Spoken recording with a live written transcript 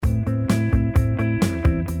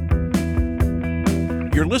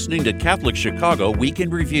You're listening to Catholic Chicago Week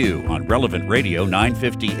in Review on Relevant Radio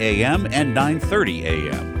 950 AM and 930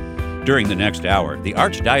 AM. During the next hour, the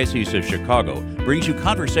Archdiocese of Chicago brings you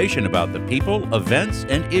conversation about the people, events,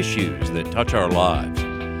 and issues that touch our lives.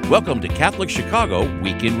 Welcome to Catholic Chicago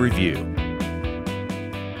Week in Review.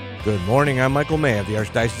 Good morning, I'm Michael May of the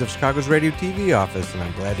Archdiocese of Chicago's Radio TV office, and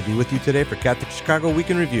I'm glad to be with you today for Catholic Chicago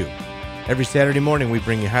Week in Review. Every Saturday morning, we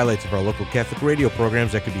bring you highlights of our local Catholic radio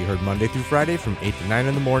programs that can be heard Monday through Friday from 8 to 9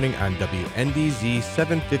 in the morning on WNDZ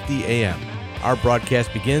 750 AM. Our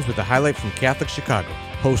broadcast begins with a highlight from Catholic Chicago.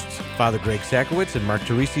 Hosts Father Greg Sakowicz and Mark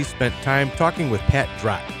Teresi spent time talking with Pat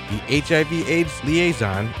Drott, the HIV/AIDS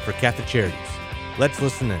liaison for Catholic Charities. Let's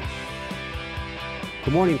listen in.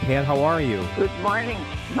 Good morning, Pat. How are you? Good morning.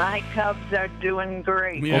 My Cubs are doing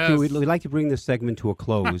great. Yes. Okay, we'd like to bring this segment to a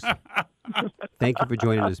close. Thank you for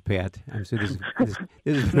joining us, Pat. I'm sure this has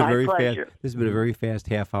been a very fast. This has been a very fast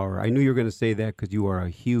half hour. I knew you were going to say that because you are a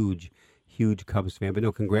huge Cubs fan. But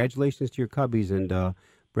no, congratulations to your Cubbies and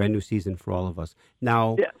brand new season for all of us.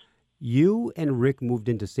 Now, yes. You and Rick moved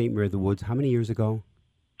into St. Mary of the Woods how many years ago?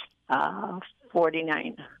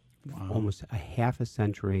 49. Wow. Almost a half a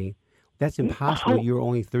century. That's impossible. You're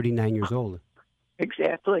only 39 years old.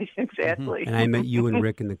 Exactly. Mm-hmm. And I met you and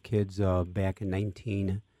Rick and the kids back in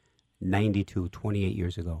 1992, 28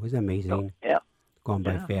 years ago. Isn't that amazing? Oh, yeah. Gone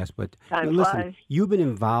by fast. But Time listen, flies. You've been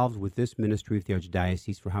involved with this ministry of the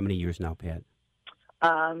Archdiocese for how many years now, Pat?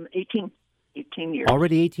 18 years.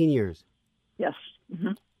 Already 18 years? Yes.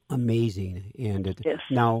 Mm-hmm. Amazing. And yes.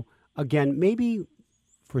 Now, again, maybe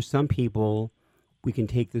for some people, we can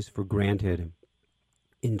take this for granted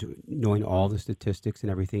into knowing all the statistics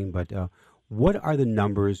and everything, but what are the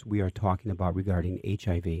numbers we are talking about regarding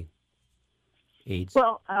HIV, AIDS?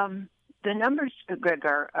 Well, the numbers, Greg,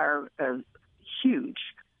 are huge.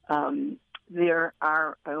 There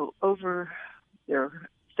are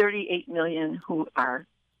 38 million who have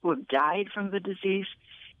died from the disease,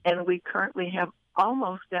 and we currently have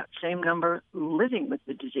almost that same number living with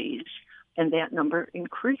the disease, and that number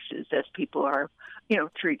increases as people are,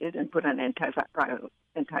 treated and put on antiretrovirals.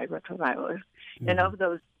 Mm-hmm. And of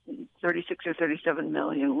those 36 or 37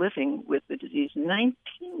 million living with the disease,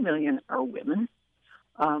 19 million are women.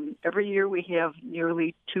 Every year we have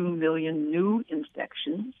nearly 2 million new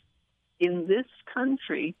infections. In this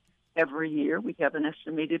country, every year we have an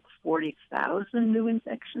estimated 40,000 new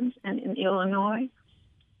infections, and in Illinois,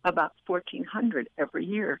 about 1,400 every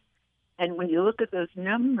year. And when you look at those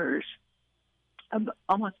numbers,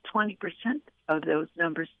 almost 20% of those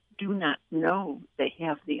numbers do not know they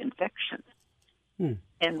have the infection.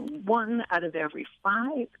 And 1 out of every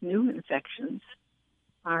 5 new infections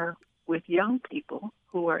are with young people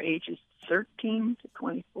who are ages 13 to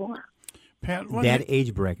 24. Pat, that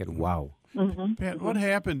age bracket, wow. Mm-hmm. Pat, what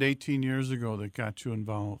happened 18 years ago that got you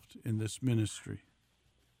involved in this ministry?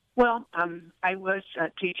 Well, I was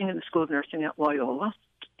teaching in the School of Nursing at Loyola,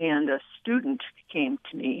 and a student came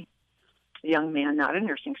to me, a young man, not a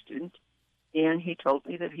nursing student, and he told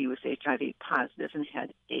me that he was HIV positive and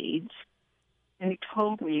had AIDS. And he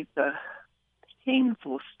told me the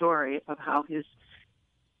painful story of how his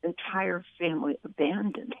entire family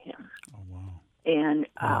abandoned him. Oh, wow. And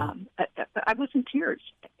I was in tears.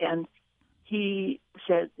 And he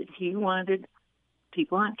said that he wanted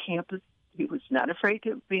people on campus. He was not afraid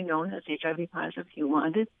to be known as HIV positive. He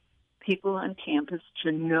wanted people on campus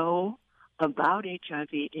to know about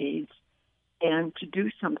HIV/AIDS and to do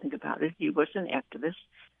something about it. He was an activist,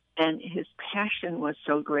 and his passion was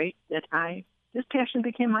so great that his passion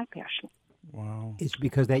became my passion. Wow. It's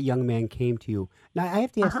because that young man came to you. Now, I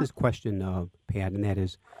have to ask this question, Pat, and that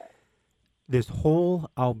is, this whole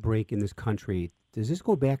outbreak in this country, does this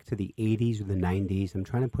go back to the 80s or the 90s? I'm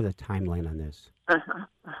trying to put a timeline on this.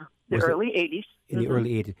 The early 80s. In the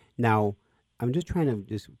early 80s. Now, I'm just trying to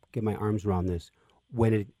get my arms around this.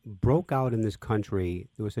 When it broke out in this country,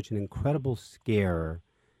 there was such an incredible scare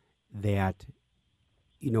that,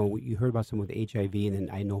 you heard about someone with HIV, and then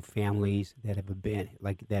I know families that have abandoned,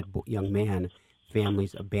 like that young man,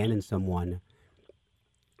 families abandoned someone.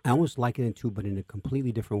 I almost liken it to, but in a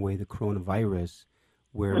completely different way, the coronavirus,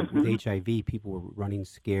 where with HIV, people were running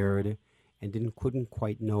scared and couldn't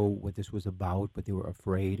quite know what this was about, but they were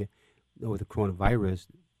afraid. With the coronavirus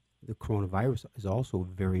is also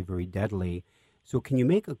very, very deadly. So can you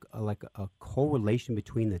make a correlation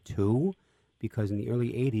between the two? Because in the early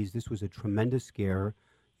 80s, this was a tremendous scare.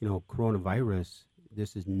 Coronavirus,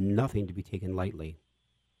 this is nothing to be taken lightly.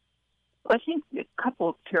 I think a couple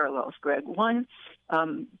of parallels, Greg. One,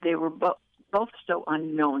 they were both so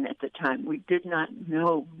unknown at the time. We did not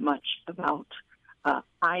know much about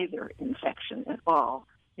either infection at all,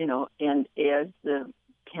 and as the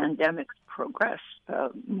pandemics progress,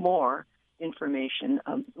 more information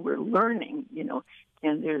we're learning,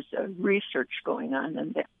 and there's research going on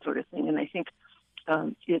and that sort of thing. And I think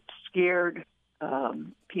it scared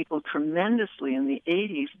people tremendously in the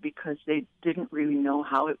 80s because they didn't really know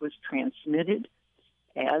how it was transmitted.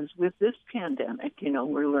 As with this pandemic,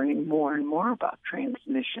 we're learning more and more about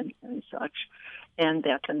transmission and such, and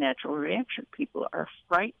that's a natural reaction. People are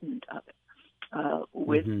frightened of it.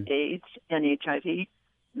 With AIDS and HIV,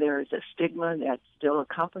 there is a stigma that still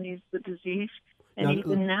accompanies the disease. And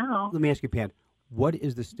even now... Let me ask you, Pat, what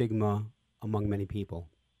is the stigma among many people?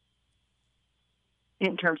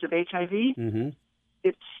 In terms of HIV,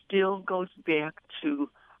 it still goes back to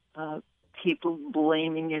people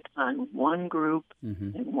blaming it on one group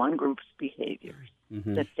and one group's behaviors.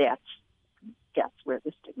 That's where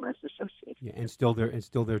the stigma is associated. Yeah, and still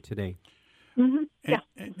there today.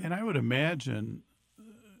 And I would imagine,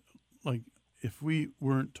 like, if we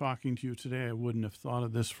weren't talking to you today, I wouldn't have thought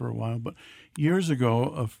of this for a while. But years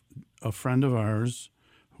ago, a friend of ours,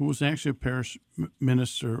 who was actually a parish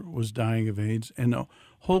minister, was dying of AIDS, and a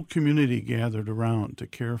whole community gathered around to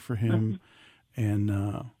care for him. And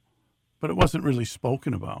but it wasn't really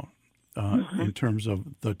spoken about in terms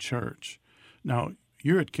of the church. Now,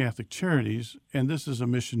 you're at Catholic Charities, and this is a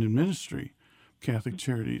mission and ministry, Catholic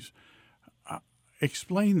Charities.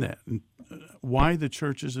 Explain that, and why the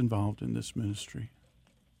church is involved in this ministry.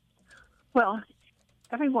 Well,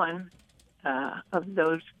 every one of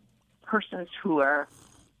those persons who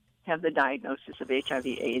have the diagnosis of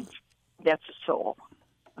HIV/AIDS, that's a soul,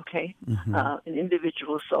 okay? An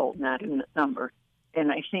individual soul, not a number.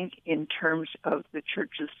 And I think in terms of the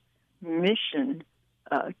church's mission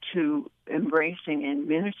to embracing and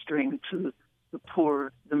ministering to the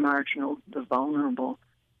poor, the marginal, the vulnerable,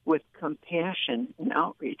 with compassion and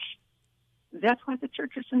outreach, that's why the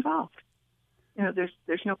church is involved.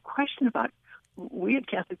 There's no question about it. We at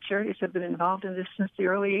Catholic Charities have been involved in this since the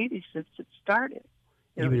early 80s, since it started.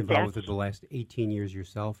 You've been involved with it the last 18 years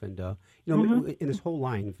yourself, and in this whole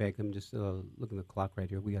line, in fact, I'm just looking at the clock right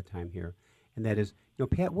here. We got time here, and that is,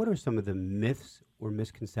 Pat, what are some of the myths or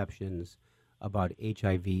misconceptions about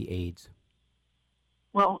HIV/AIDS?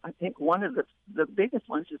 Well, I think one of the biggest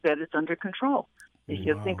ones is that it's under control. If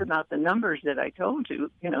you think about the numbers that I told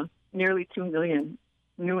you, nearly 2 million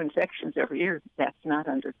new infections every year, that's not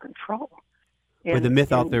under control. But the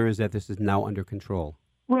myth out there is that this is now under control.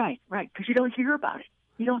 Right, because you don't hear about it.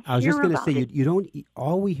 I was just going to say, you don't.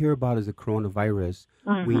 All we hear about is the coronavirus.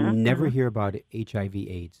 We never hear about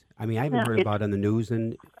HIV/AIDS. I mean, I haven't heard about it on the news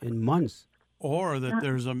in months. Or that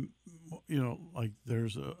there's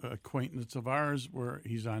there's an acquaintance of ours where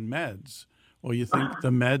he's on meds. Well, you think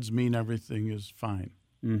the meds mean everything is fine.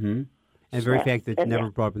 And the very fact that it's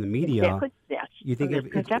never brought up in the media, you think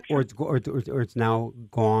it's now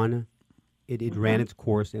gone. It ran its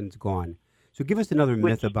course and it's gone. So give us another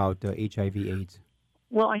myth about HIV/AIDS.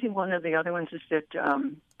 Well, I think one of the other ones is that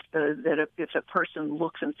if a person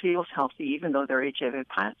looks and feels healthy, even though they're HIV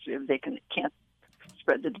positive, they can't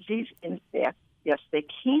spread the disease. In fact, yes, they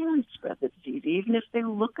can spread the disease, even if they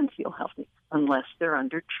look and feel healthy, unless they're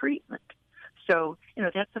under treatment. So,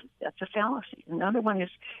 that's a fallacy. Another one is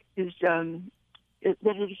that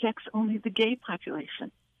it affects only the gay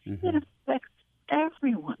population. It affects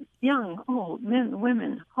everyone, young, old, men,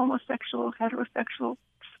 women, homosexual, heterosexual,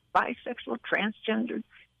 bisexual, transgender,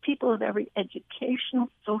 people of every educational,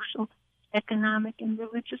 social, economic, and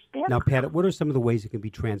religious background. Now, Pat, what are some of the ways it can be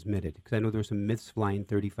transmitted? Because I know there were some myths flying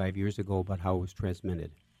 35 years ago about how it was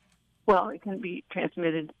transmitted. Well, it can be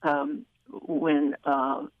transmitted when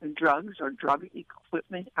drugs or drug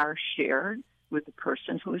equipment are shared with the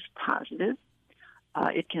person who is positive.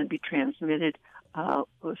 It can be transmitted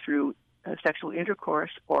through sexual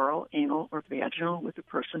intercourse, oral, anal, or vaginal, with the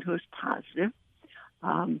person who is positive.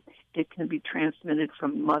 It can be transmitted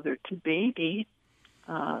from mother to baby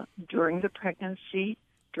during the pregnancy,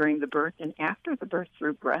 during the birth, and after the birth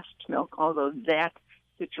through breast milk, although that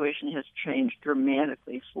situation has changed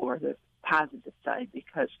dramatically for the positive side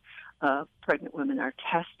because pregnant women are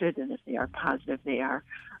tested, and if they are positive, they are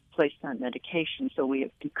placed on medication. So we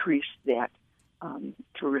have decreased that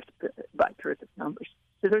by terrific numbers.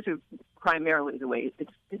 So those are primarily the way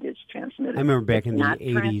it is transmitted. I remember back in the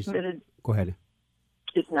 80s. Go ahead.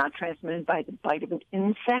 It's not transmitted by the bite of an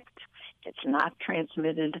insect. It's not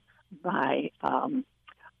transmitted by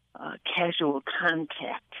casual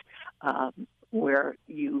contact where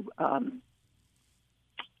you...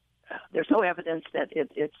 there's no evidence that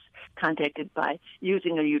it's contacted by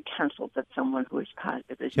using a utensil that someone who is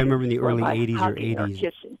positive is. I remember in the early 80s or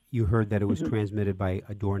 80s, you heard that it was transmitted by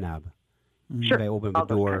a doorknob. Sure, By opening all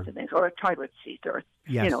the those door. kinds of things, or a toilet seat, or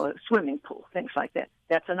Yes. a swimming pool, things like that.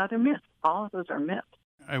 That's another myth. All of those are myths.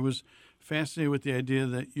 I was fascinated with the idea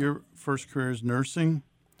that your first career is nursing.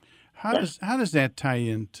 How Yes. does that tie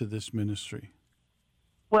into this ministry?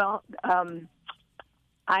 Well,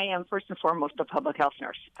 I am first and foremost a public health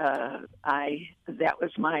nurse. That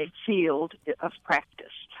was my field of practice.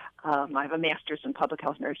 I have a master's in public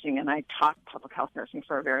health nursing, and I taught public health nursing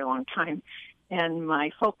for a very long time. And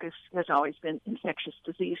my focus has always been infectious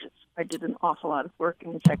diseases. I did an awful lot of work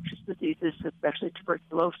in infectious diseases, especially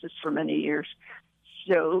tuberculosis, for many years.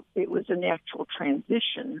 So it was a natural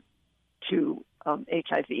transition to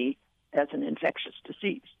HIV as an infectious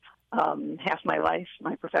disease. Half my life,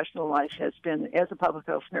 my professional life, has been as a public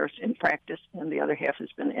health nurse in practice, and the other half has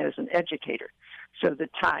been as an educator. So the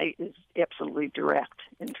tie is absolutely direct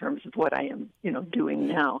in terms of what I am, doing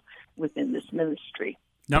now within this ministry.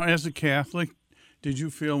 Now, as a Catholic, did you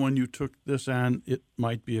feel when you took this on it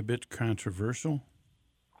might be a bit controversial?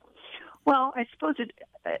 Well, I suppose it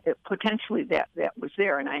potentially that was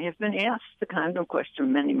there, and I have been asked the condom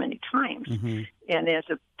question many, many times. Mm-hmm. And as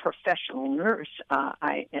a professional nurse,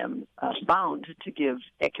 I am bound to give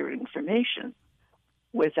accurate information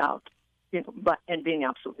without, and being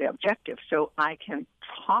absolutely objective. So I can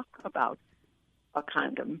talk about a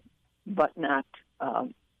condom, but not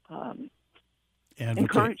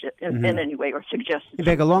encourage it in any way or suggest it. In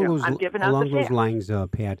fact, along those lines,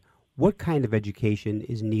 Pat, what kind of education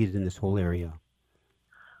is needed in this whole area?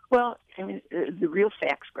 Well, I mean, the real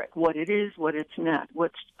facts, Greg, what it is, what it's not,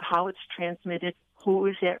 how it's transmitted, who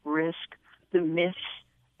is at risk, the myths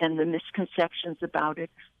and the misconceptions about it,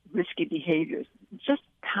 risky behaviors, just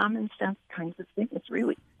common sense kinds of things. It's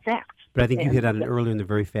really facts. But I think you hit on it earlier in the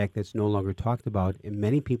very fact that's no longer talked about. In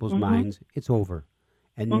many people's minds, it's over.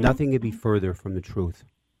 And nothing could be further from the truth.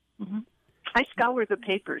 Mm-hmm. I scour the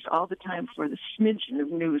papers all the time for the smidgen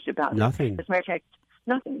of news about Nothing. it. As a matter of fact,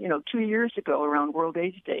 nothing. 2 years ago around World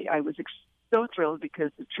AIDS Day, I was so thrilled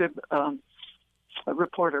because the Trib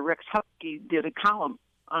reporter, Rex Hupke, did a column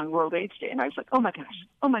on World AIDS Day. And I was like, oh my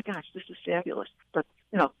gosh, this is fabulous. But,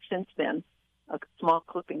 since then, a small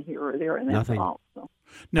clipping here or there, and that's Nothing. all. So.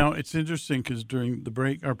 Now, it's interesting because during the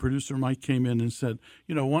break, our producer Mike came in and said,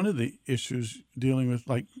 one of the issues dealing with,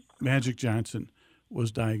 like, Magic Johnson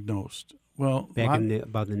was diagnosed. Well, Back in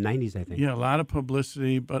about the 90s, I think. Yeah, a lot of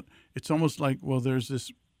publicity, but it's almost like, there's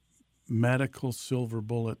this medical silver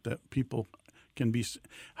bullet that people can be.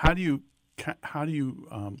 How do you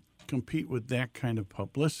compete with that kind of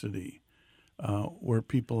publicity, where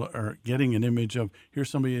people are getting an image of here's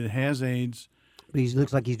somebody that has AIDS, but he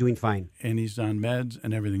looks like he's doing fine, and he's on meds,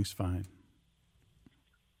 and everything's fine?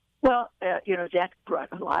 Well, that brought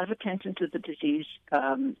a lot of attention to the disease,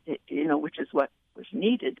 which is what was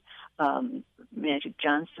needed. Magic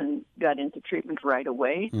Johnson got into treatment right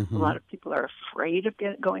away. Mm-hmm. A lot of people are afraid of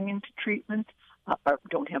going into treatment, or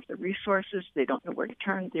don't have the resources. They don't know where to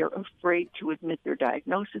turn. They're afraid to admit their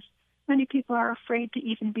diagnosis. Many people are afraid to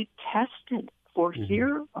even be tested or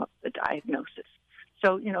hear of the diagnosis.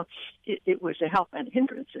 So, it was a help and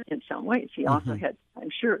hindrance in some ways. He also had, I'm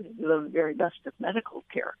sure, the very best of medical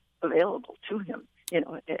care available to him,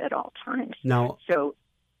 at all times. Now, so,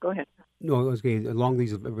 go ahead. No, I was going along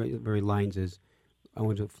these very lines is I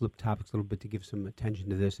want to flip topics a little bit to give some attention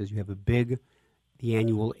to this. As you have the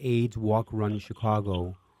annual AIDS Walk Run in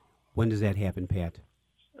Chicago. When does that happen, Pat?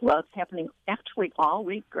 Well, it's happening actually all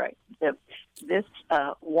week, Greg. This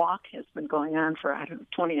walk has been going on for,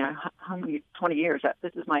 20 years.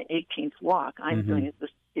 This is my 18th walk. I'm doing it this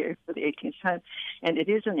year for the 18th time. And it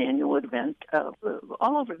is an annual event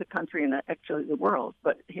all over the country and actually the world.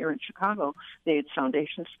 But here in Chicago, the AIDS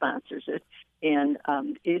Foundation sponsors it. And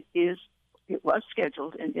it was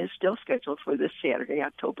scheduled and is still scheduled for this Saturday,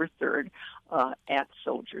 October 3rd, at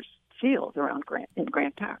Soldiers Field in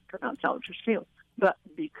Grant Park, around Soldiers Field. But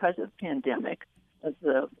because of the pandemic,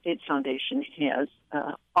 the AIDS Foundation has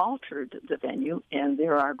altered the venue, and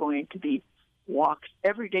there are going to be walks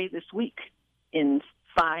every day this week in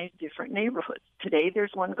 5 different neighborhoods. Today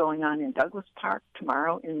there's one going on in Douglas Park,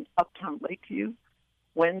 tomorrow in Uptown Lakeview,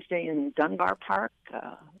 Wednesday in Dunbar Park,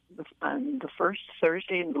 on the first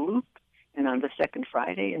Thursday in the Loop, and on the second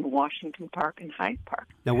Friday in Washington Park and Hyde Park.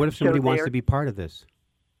 Now, what if somebody wants to be part of this?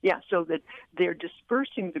 Yeah, so that they're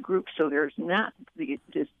dispersing the group so there's not these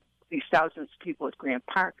thousands of people at Grant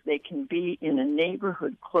Park. They can be in a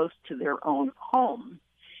neighborhood close to their own home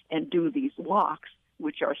and do these walks,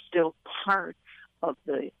 which are still part of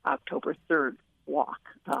the October 3rd walk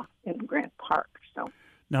in Grant Park. So,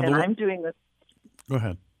 now, I'm doing this. Go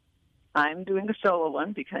ahead. I'm doing a solo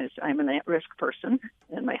one because I'm an at-risk person,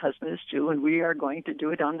 and my husband is too, and we are going to do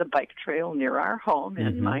it on the bike trail near our home,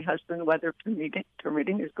 and my husband, weather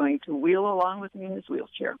permitting, is going to wheel along with me in his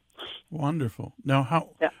wheelchair. Wonderful. Now, how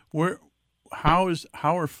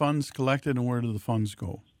are funds collected, and where do the funds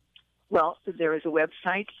go? Well, there is a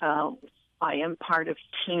website. I am part of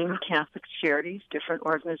Team Catholic Charities. Different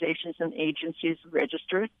organizations and agencies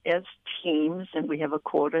register as teams, and we have a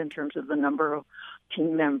quota in terms of the number of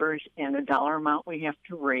team members and a dollar amount we have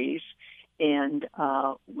to raise. And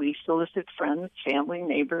we solicit friends, family,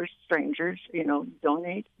 neighbors, strangers,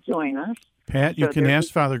 donate, join us. Pat, you can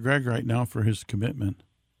ask Father Greg right now for his commitment.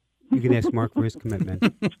 You can ask Mark for his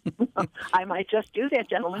commitment. I might just do that,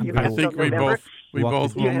 gentlemen. I think we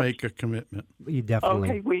both will make a commitment. You definitely.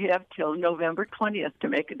 Okay, we have till November 20th to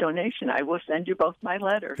make a donation. I will send you both my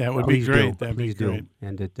letter. That would be great. That'd be great.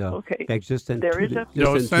 And it, okay. Fact, just send there two is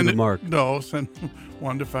to, send to Mark. No, send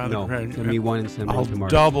one to Father Greg. Send me one and send one to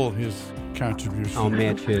Mark. I'll double his contribution. I'll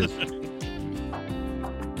match his.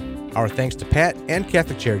 Our thanks to Pat and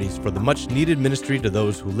Catholic Charities for the much-needed ministry to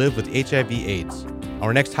those who live with HIV/AIDS.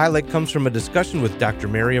 Our next highlight comes from a discussion with Dr.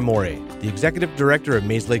 Mary Amore, the Executive Director of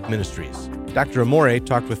Mays Lake Ministries. Dr. Amore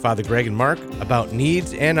talked with Father Greg and Mark about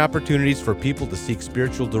needs and opportunities for people to seek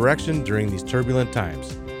spiritual direction during these turbulent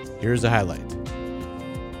times. Here's a highlight.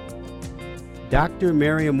 Dr.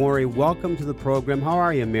 Mary Amore, welcome to the program. How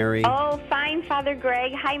are you, Mary? Oh, fine, Father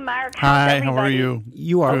Greg. Hi, Mark. Hi, how are you?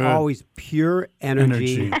 You are Good. always pure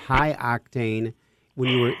energy. High octane. When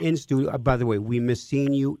you were in studio, by the way, we miss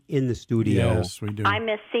seeing you in the studio. Yes, we do. I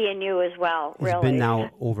miss seeing you as well, really. It's been now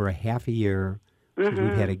over a half a year since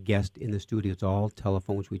we've had a guest in the studio. It's all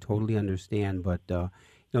telephone, which we totally understand. But,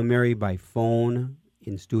 Mary, by phone,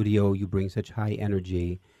 in studio, you bring such high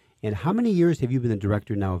energy. And how many years have you been the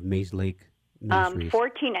director now of Mays Lake Ministries?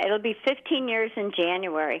 14. It'll be 15 years in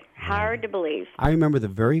January. Hard to believe. I remember the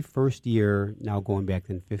very first year, now going back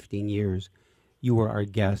then 15 years, you were our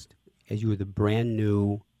guest as you were the brand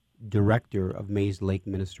new director of Mays Lake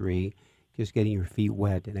Ministry, just getting your feet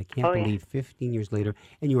wet. And I can't believe 15 years later,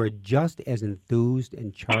 and you are just as enthused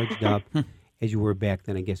and charged up as you were back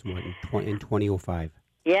then, I guess, in 2005.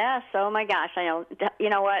 Yes, oh my gosh, I know. You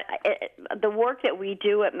know what? The work that we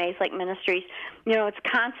do at Mays Lake Ministries, it's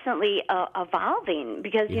constantly evolving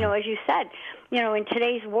because, as you said, in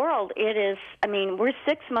today's world, it is, we're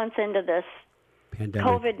 6 months into this pandemic.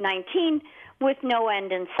 COVID-19 with no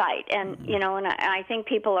end in sight. And, and I think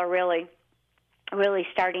people are really, really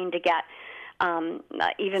starting to get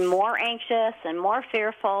even more anxious and more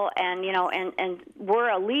fearful, and and we're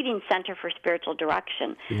a leading center for spiritual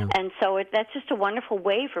direction, and so that's just a wonderful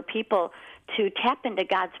way for people to tap into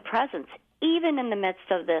God's presence, even in the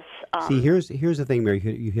midst of this. See, here's the thing, Mary.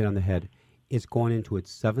 You hit on the head. It's going into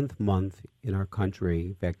its 7th month in our country.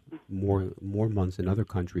 In fact, more months in other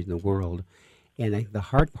countries in the world. And the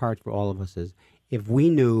hard part for all of us is if we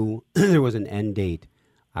knew there was an end date,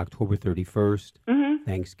 October 31st.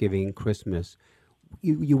 Thanksgiving, Christmas.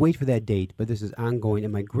 You wait for that date, but this is ongoing.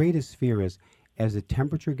 And my greatest fear is as the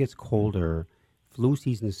temperature gets colder, flu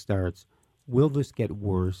season starts, will this get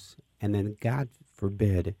worse? And then, God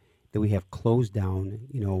forbid, that we have closed down,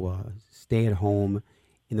 stay at home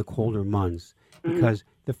in the colder months. Because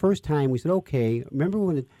the first time we said, okay, remember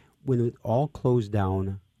when it all closed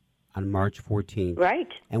down on March 14th? Right.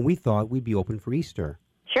 And we thought we'd be open for Easter.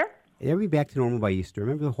 Sure. It'll be back to normal by Easter.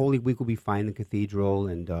 Remember, the Holy Week will be fine in the cathedral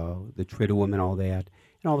and the Triduum and all that.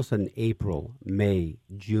 And all of a sudden, April, May,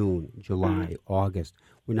 June, July, August.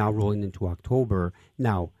 We're now rolling into October.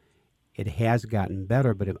 Now, it has gotten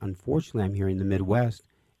better, but unfortunately, I'm hearing the Midwest,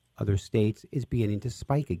 other states, is beginning to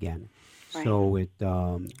spike again. Right. So it...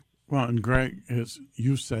 well, and Greg, as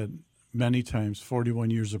you said many times, 41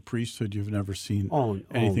 years of priesthood, you've never seen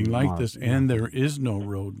anything like Mark, this, and there is no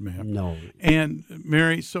roadmap. No. And,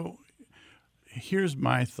 Mary, so... Here's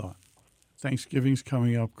my thought. Thanksgiving's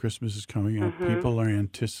coming up. Christmas is coming up. People are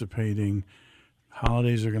anticipating.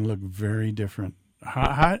 Holidays are going to look very different.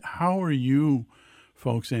 How are you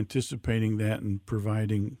folks anticipating that and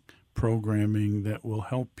providing programming that will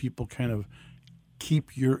help people kind of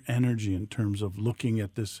keep your energy in terms of looking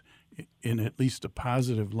at this in at least a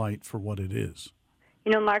positive light for what it is?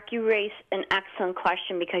 Mark, you raise an excellent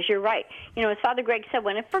question because you're right. As Father Greg said,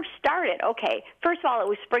 when it first started, first of all, it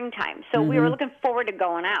was springtime. So we were looking forward to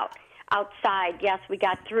going outside. Yes, we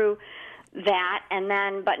got through that.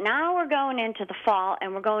 But now we're going into the fall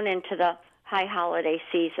and we're going into the high holiday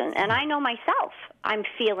season. And I know myself, I'm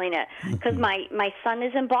feeling it because my son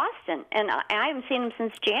is in Boston and I haven't seen him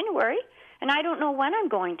since January. And I don't know when I'm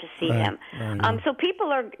going to see him. Right. So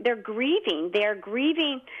people they're grieving. They're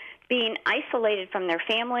grieving being isolated from their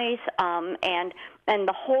families, and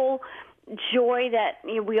the whole joy that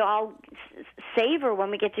we all savor when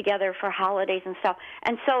we get together for holidays and stuff.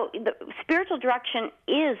 And so the spiritual direction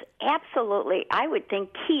is absolutely, I would think,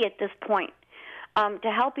 key at this point to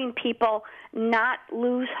helping people not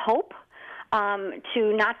lose hope,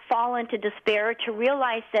 to not fall into despair, to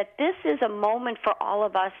realize that this is a moment for all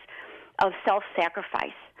of us of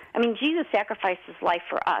self-sacrifice. I mean, Jesus sacrificed his life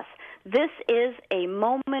for us. This is a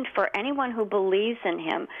moment for anyone who believes in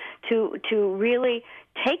him to really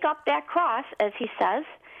take up that cross, as he says,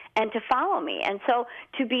 and to follow me. And so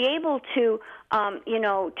to be able to,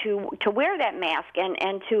 to wear that mask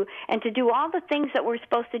and to do all the things that we're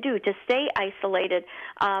supposed to do, to stay isolated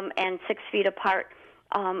and 6 feet apart,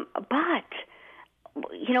 but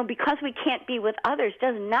because we can't be with others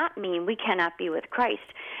does not mean we cannot be with Christ.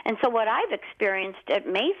 And so what I've experienced at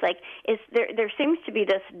Maze Lake is there seems to be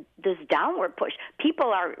this downward push. People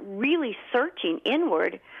are really searching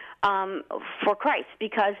inward for Christ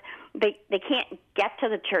because they can't get to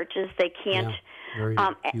the churches. They can't.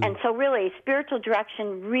 Yeah, and so really, spiritual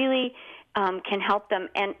direction really can help them.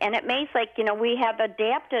 And at Maze Lake, we have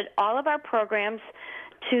adapted all of our programs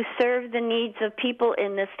to serve the needs of people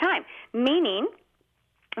in this time, meaning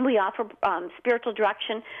we offer spiritual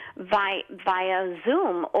direction via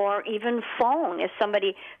Zoom or even phone if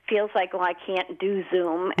somebody feels like, I can't do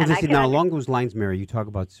Zoom. Now, along those lines, Mary, you talk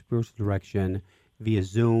about spiritual direction via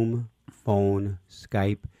Zoom, phone,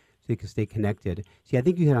 Skype, so you can stay connected. See, I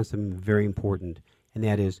think you hit on something very important, and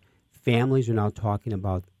that is families are now talking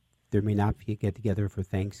about there may not be a get-together for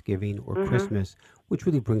Thanksgiving or Christmas, which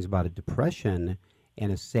really brings about a depression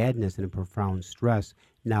and a sadness and a profound stress.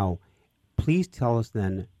 Now, please tell us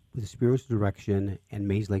then, with spiritual direction and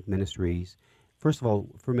Maze Lake Ministries, first of all,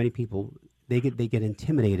 for many people, they get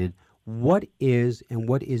intimidated. What is and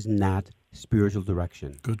what is not spiritual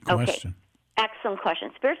direction? Good question. Okay. Excellent question.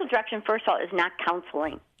 Spiritual direction, first of all, is not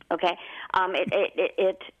counseling. Okay,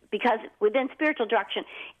 because within spiritual direction,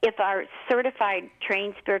 if our certified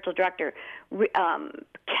trained spiritual director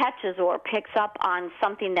catches or picks up on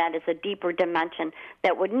something that is a deeper dimension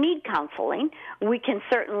that would need counseling, we can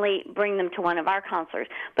certainly bring them to one of our counselors.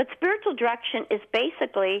 But spiritual direction is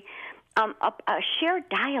basically a shared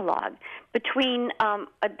dialogue between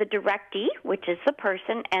the directee, which is the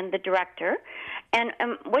person, and the director. And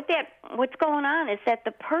what's going on is that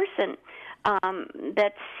the person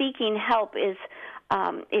that's seeking help is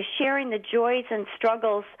sharing the joys and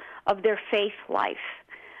struggles of their faith life.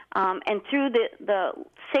 And through the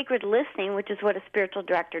sacred listening, which is what a spiritual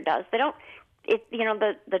director does, they don't.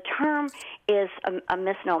 The term is a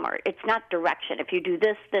misnomer. It's not direction. If you do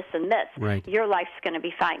this, this, and this, right, your life's going to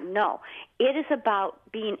be fine. No, it is about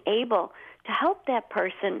being able to help that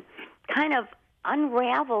person kind of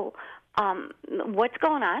unravel what's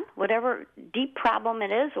going on, whatever deep problem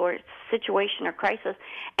it is or situation or crisis,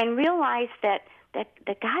 and realize that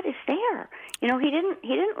God is there. He didn't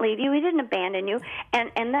leave you. He didn't abandon you.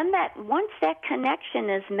 And then that once that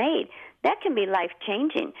connection is made, that can be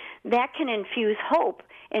life-changing. That can infuse hope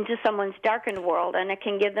into someone's darkened world, and it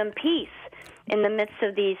can give them peace in the midst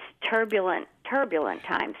of these turbulent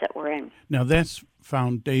times that we're in. Now, that's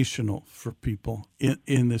foundational for people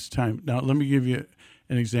in this time. Now, let me give you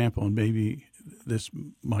an example, and maybe this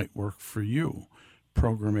might work for you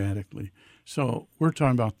programmatically. So we're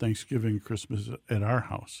talking about Thanksgiving, Christmas at our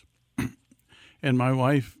house. And my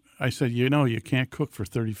wife, I said, you can't cook for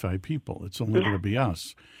 35 people. It's only going to be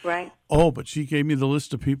us. Right. Oh, but she gave me the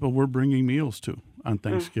list of people we're bringing meals to on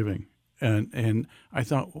Thanksgiving. And I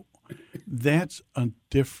thought, that's a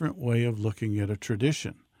different way of looking at a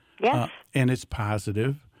tradition. Yes. And it's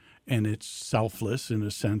positive, and it's selfless in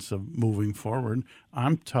the sense of moving forward.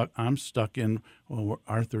 I'm stuck in,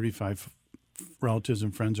 our 35 relatives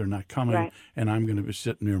and friends are not coming, right, and I'm going to be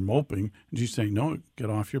sitting there moping. And she's saying, no, get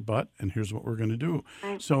off your butt, and here's what we're going to do.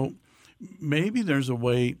 Right. So maybe there's a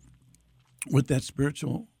way with that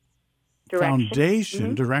spiritual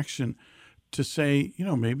direction. Direction to say,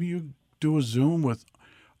 maybe you do a Zoom with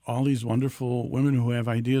all these wonderful women who have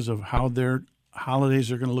ideas of how their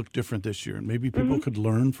holidays are going to look different this year, and maybe people could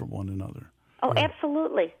learn from one another. Oh,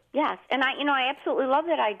 absolutely. Yes. And I absolutely love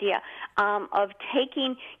that idea of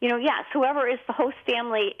taking, whoever is the host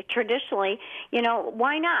family traditionally,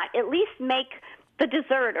 why not at least make the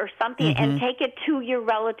dessert or something and take it to your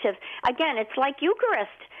relatives. Again, it's like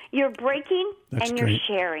Eucharist. You're breaking and you're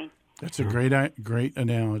sharing. That's a great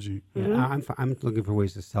analogy. Yeah, I'm looking for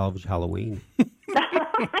ways to salvage Halloween.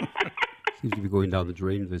 Seems to be going down the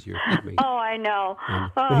drain this year for me. Oh, I know.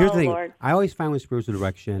 But here's the thing. Lord. I always find with spiritual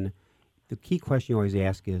direction, the key question you always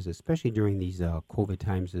ask is, especially during these COVID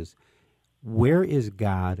times, is where is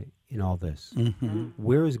God in all this? Mm-hmm.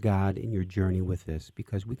 Where is God in your journey with this?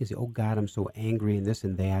 Because we can say, oh, God, I'm so angry and this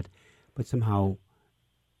and that. But somehow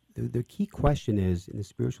the key question is in the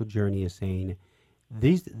spiritual journey is saying,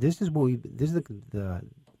 this is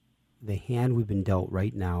the hand we've been dealt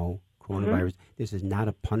right now, coronavirus. This is not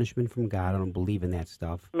a punishment from God. I don't believe in that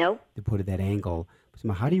stuff. Nope. To put it that angle. But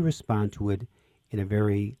somehow, how do you respond to it in a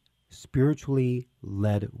very spiritually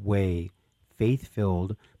led way,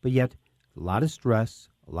 faith-filled, but yet a lot of stress,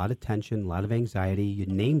 a lot of tension, a lot of anxiety, you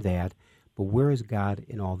name that, but where is God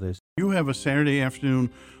in all this? You have a Saturday afternoon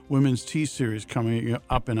women's tea series coming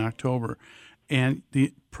up in October, and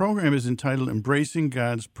the program is entitled Embracing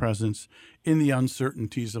God's Presence in the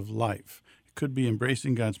Uncertainties of Life. It could be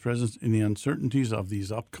embracing God's presence in the uncertainties of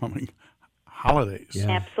these upcoming holidays.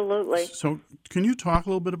 Yeah. Absolutely. So can you talk a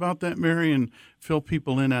little bit about that, Mary, and fill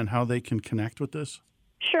people in on how they can connect with this?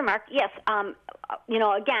 Sure, Mark. Yes.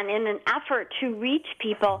 Again, in an effort to reach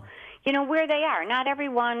people, where they are. Not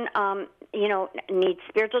everyone, needs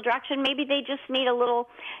spiritual direction. Maybe they just need a little,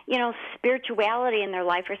 spirituality in their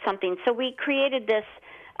life or something. So we created this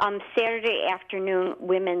Saturday afternoon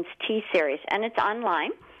women's tea series, and it's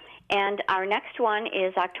online. And our next one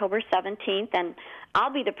is October 17th, and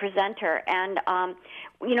I'll be the presenter. And,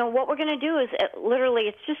 what we're going to do is literally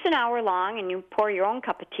it's just an hour long, and you pour your own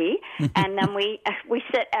cup of tea, and then we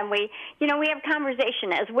sit and we have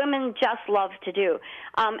conversation, as women just love to do.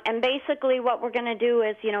 And basically what we're going to do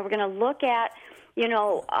is, we're going to look at,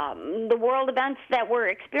 the world events that we're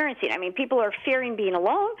experiencing. I mean, people are fearing being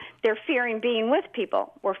alone. They're fearing being with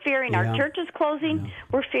people. We're fearing our churches closing. Yeah.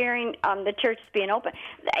 We're fearing the churches being open.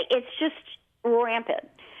 It's just rampant.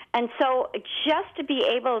 And so just to be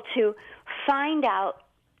able to find out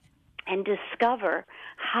and discover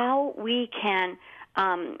how we can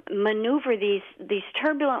maneuver these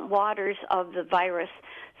turbulent waters of the virus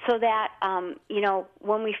so that,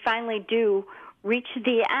 when we finally do reach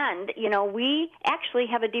the end, we actually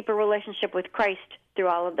have a deeper relationship with Christ through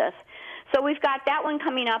all of this. So we've got that one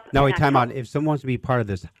coming up. Now, wait, time out. If someone wants to be part of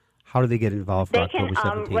this, how do they get involved for October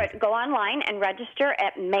 17th? They can go online and register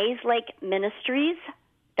at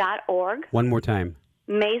MaysLakeMinistries.org. One more time.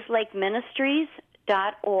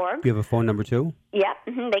 MaysLakeMinistries.org. Do you have a phone number, too? Yep.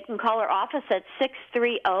 Mm-hmm. They can call our office at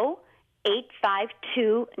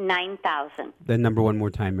 630-852-9000. The number one more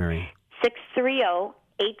time, Mary.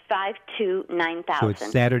 630-852-9000. So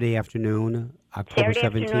it's Saturday afternoon, October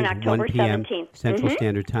 17th, 1 p.m. Central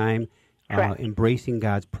Standard Time. Embracing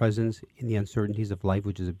God's presence in the uncertainties of life,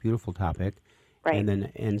 which is a beautiful topic. Right.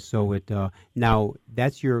 And so it now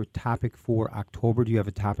that's your topic for October. Do you have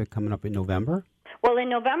a topic coming up in November? Well, in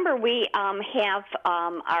November we have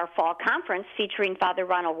our fall conference featuring Father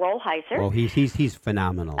Ronald Rolheiser. Oh, he's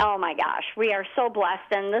phenomenal. Oh my gosh, we are so blessed,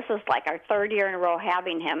 and this is like our third year in a row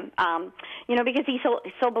having him. Because he so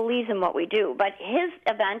believes in what we do. But his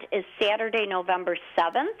event is Saturday, November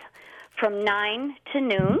 7th, from 9 to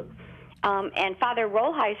noon. And Father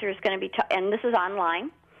Rolheiser is going to be, and this is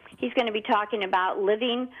online. He's going to be talking about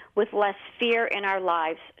living with less fear in our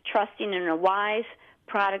lives, trusting in a wise,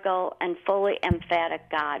 prodigal, and fully emphatic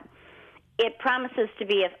God. It promises to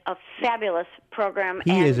be a fabulous program.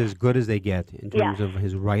 He is as good as they get in terms of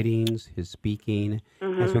his writings, his speaking.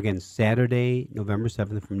 Mm-hmm. And so again, Saturday, November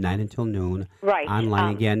 7th from 9 until noon. Right.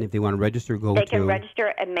 Online again. If they want to register, They can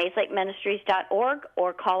register at MaysLakeMinistries.org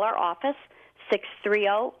or call our office,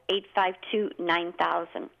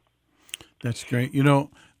 630-852-9000. That's great.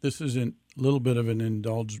 This is a little bit of an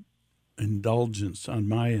indulgence on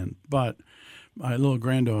my end, but my little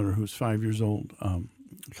granddaughter, who's 5 years old, a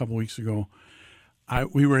couple weeks ago,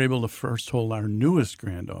 we were able to first hold our newest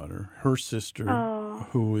granddaughter, her sister,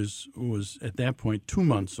 who was at that point 2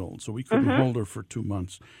 months old, so we couldn't hold her for 2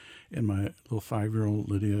 months. And my little 5-year-old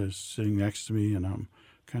Lydia is sitting next to me, and I'm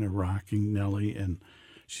kind of rocking Nellie, and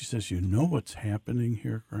she says, "You know what's happening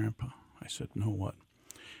here, Grandpa?" I said, "No, what?"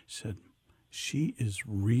 She said, "She is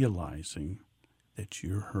realizing that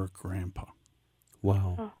you're her grandpa."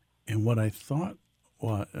 Wow. Oh. And what I thought,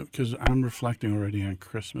 because I'm reflecting already on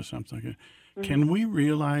Christmas, I'm thinking, can we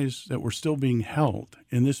realize that we're still being held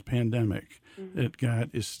in this pandemic, that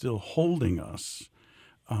God is still holding us?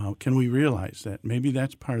 Can we realize that? Maybe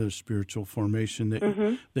that's part of the spiritual formation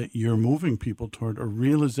that you're moving people toward, a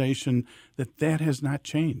realization that has not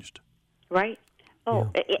changed. Right.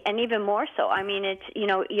 Oh, yeah. And even more so. I mean, it's,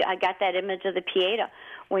 I got that image of the Pieta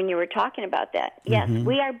when you were talking about that. Yes,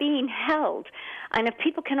 we are being held. And if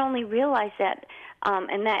people can only realize that,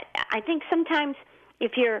 and that, I think sometimes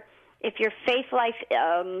if your faith life,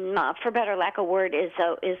 for better lack of word, is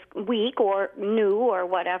weak or new or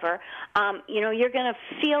whatever, you're going to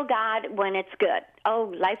feel God when it's good.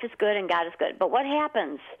 Oh, life is good and God is good. But what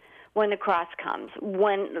happens when the cross comes,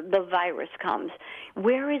 when the virus comes.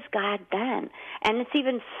 Where is God then? And it's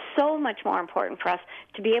even so much more important for us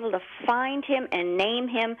to be able to find him and name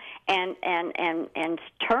him and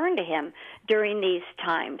turn to him during these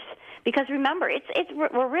times. Because remember,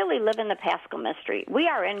 we're really living the Paschal mystery. We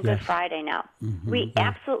are in Good Friday now. Mm-hmm. We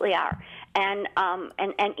absolutely are. And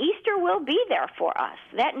Easter will be there for us.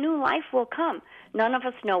 That new life will come. None of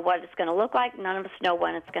us know what it's going to look like. None of us know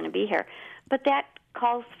when it's going to be here. But that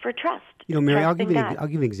calls for trust. Mary, I'll give you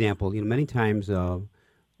an example. Many times a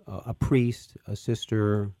priest, a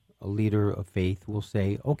sister, a leader of faith will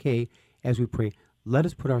say, okay, as we pray, let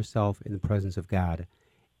us put ourselves in the presence of God.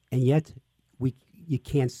 And yet you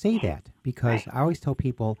can't say that, because I always tell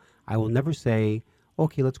people, I will never say,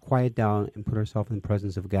 okay, let's quiet down and put ourselves in the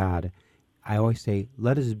presence of God. I always say,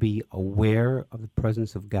 let us be aware of the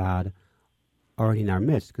presence of God already in our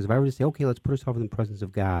midst. Because if I were to say, okay, let's put ourselves in the presence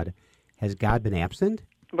of God, has God been absent?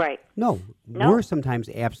 Right. No. We're sometimes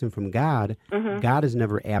absent from God. Mm-hmm. God is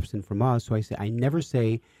never absent from us. So I never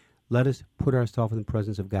say, let us put ourselves in the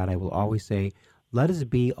presence of God. I will always say, let us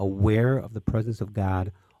be aware of the presence of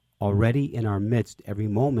God already in our midst every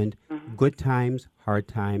moment, good times, hard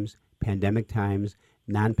times, pandemic times,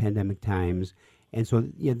 non-pandemic times. And so,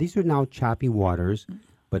 these are now choppy waters,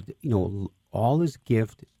 but, all is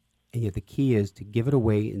gift, and yet the key is to give it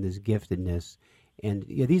away in this giftedness. And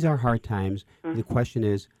these are hard times. Mm-hmm. The question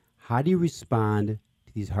is, how do you respond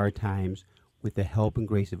to these hard times with the help and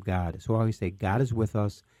grace of God? So I always say, God is with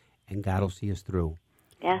us, and God will see us through.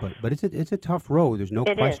 Yes. But it's a tough road. There's no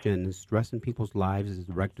question. The stress in people's lives as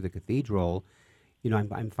the director of the cathedral.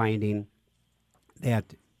 I'm finding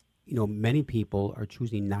that many people are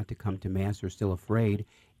choosing not to come to Mass. They're still afraid,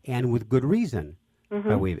 and with good reason,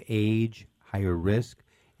 by way of age, higher risk,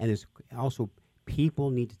 and there's also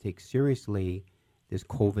people need to take seriously this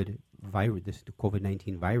COVID virus, this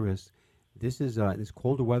COVID-19 virus. This is this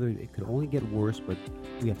colder weather. It could only get worse, but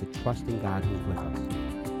we have to trust in God who's with us.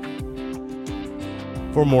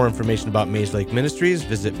 For more information about Maze Lake Ministries,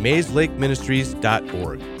 visit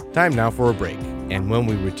mazelakeministries.org. Time now for a break. And when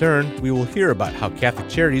we return, we will hear about how Catholic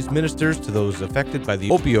Charities ministers to those affected by the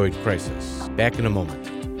opioid crisis. Back in a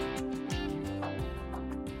moment.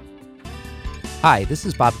 Hi, this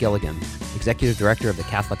is Bob Gilligan, Executive Director of the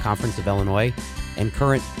Catholic Conference of Illinois and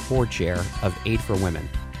current Board Chair of Aid for Women.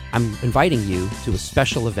 I'm inviting you to a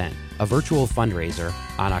special event, a virtual fundraiser,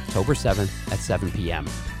 on October 7th at 7 p.m.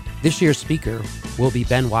 This year's speaker will be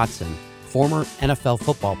Ben Watson, former NFL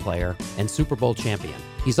football player and Super Bowl champion.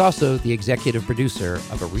 He's also the executive producer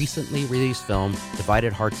of a recently released film,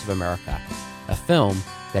 Divided Hearts of America, a film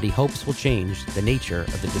that he hopes will change the nature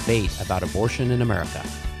of the debate about abortion in America.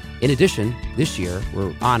 In addition, this year,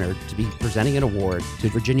 we're honored to be presenting an award to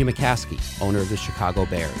Virginia McCaskey, owner of the Chicago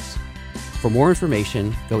Bears. For more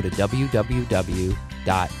information, go to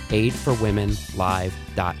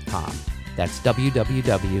www.aidforwomenlive.com. That's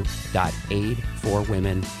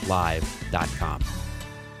www.aidforwomenlive.com.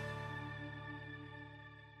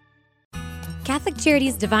 Catholic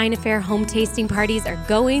Charities Divine Affair home tasting parties are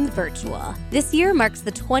going virtual. This year marks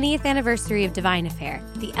the 20th anniversary of Divine Affair,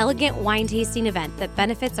 the elegant wine tasting event that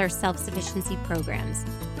benefits our self-sufficiency programs.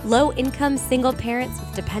 Low-income single parents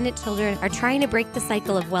with dependent children are trying to break the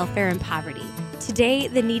cycle of welfare and poverty. Today,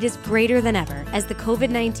 the need is greater than ever as the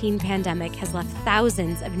COVID-19 pandemic has left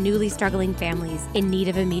thousands of newly struggling families in need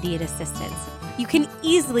of immediate assistance. You can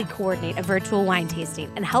easily coordinate a virtual wine tasting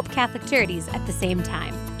and help Catholic Charities at the same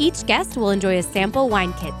time. Each guest will enjoy a sample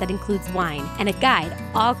wine kit that includes wine and a guide,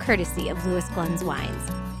 all courtesy of Louis Glenn's Wines.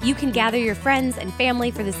 You can gather your friends and family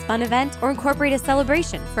for this fun event or incorporate a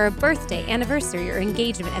celebration for a birthday, anniversary, or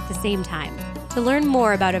engagement at the same time. To learn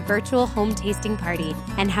more about a virtual home tasting party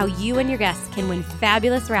and how you and your guests can win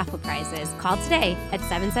fabulous raffle prizes, call today at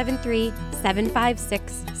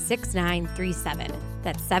 773-756-6937.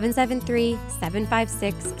 That's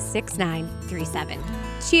 773-756-6937.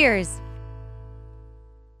 Cheers!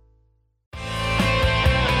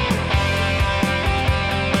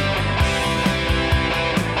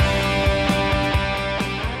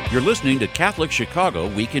 You're listening to Catholic Chicago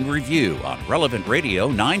Week in Review on Relevant Radio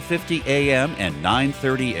 950 AM and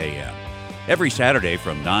 930 AM. Every Saturday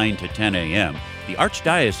from 9 to 10 a.m., the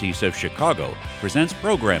Archdiocese of Chicago presents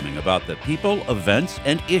programming about the people, events,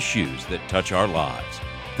 and issues that touch our lives.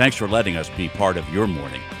 Thanks for letting us be part of your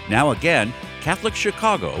morning. Now again, Catholic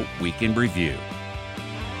Chicago Week in Review.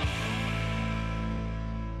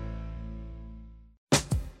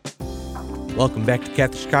 Welcome back to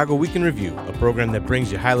Catholic Chicago Week in Review, a program that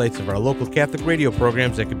brings you highlights of our local Catholic radio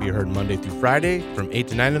programs that can be heard Monday through Friday from 8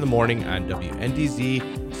 to 9 in the morning on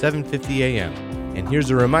WNDZ 750 AM. And here's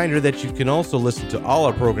a reminder that you can also listen to all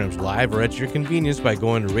our programs live or at your convenience by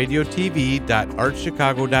going to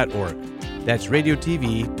radiotv.archchicago.org. That's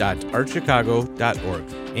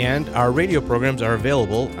radiotv.archchicago.org. And our radio programs are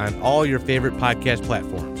available on all your favorite podcast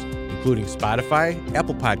platforms, including Spotify,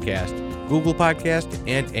 Apple Podcast, Google Podcast,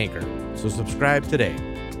 and Anchor. So subscribe today.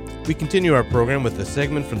 We continue our program with a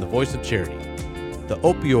segment from the Voice of Charity. The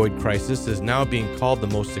opioid crisis is now being called the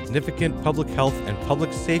most significant public health and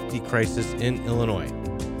public safety crisis in Illinois.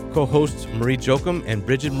 Co-hosts Marie Jochum and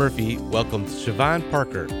Bridget Murphy welcomed Siobhan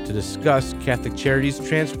Parker to discuss Catholic Charities'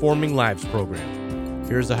 Transforming Lives program.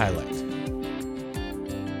 Here's the highlights.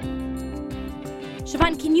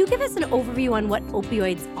 Siobhan, can you give us an overview on what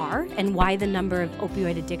opioids are and why the number of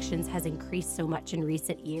opioid addictions has increased so much in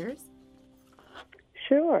recent years?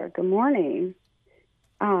 Sure. Good morning.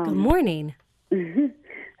 Good morning.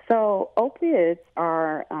 So opiates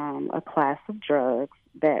are a class of drugs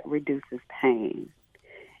that reduces pain.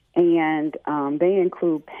 And they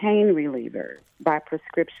include pain relievers by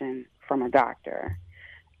prescription from a doctor,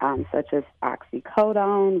 such as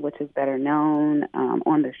oxycodone, which is better known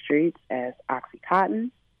on the streets as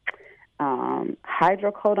Oxycontin,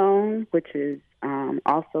 hydrocodone, which is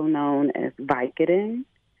also known as Vicodin,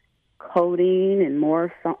 codeine and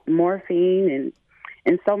morphine,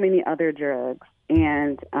 and so many other drugs.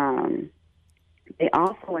 And they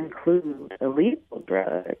also include an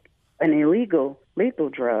illegal lethal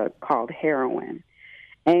drug called heroin.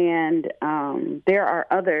 And there are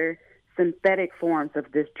other synthetic forms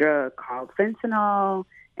of this drug called fentanyl,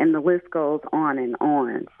 and the list goes on and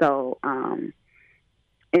on. So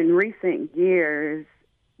in recent years,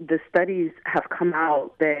 the studies have come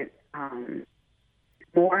out that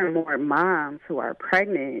more and more moms who are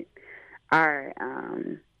pregnant are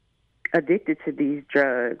addicted to these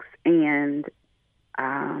drugs and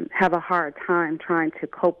have a hard time trying to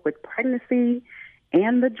cope with pregnancy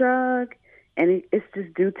and the drug. And it's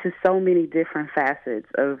just due to so many different facets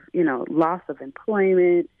of, loss of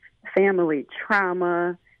employment, family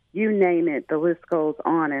trauma, you name it, the list goes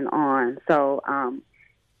on and on. So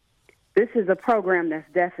this is a program that's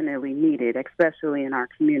definitely needed, especially in our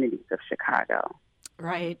communities of Chicago.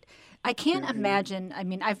 Right. I can't imagine,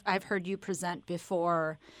 I've heard you present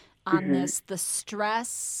before on this, the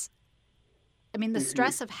stress. The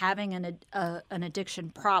stress of having an addiction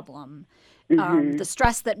problem, the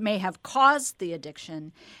stress that may have caused the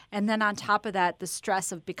addiction, and then on top of that, the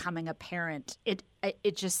stress of becoming a parent. It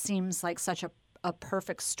just seems like such a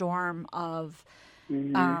perfect storm of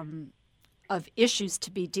issues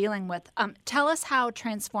to be dealing with. Tell us how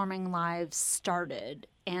Transforming Lives started,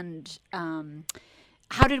 and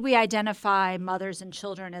how did we identify mothers and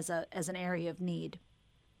children as an area of need?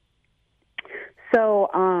 So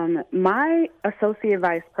my associate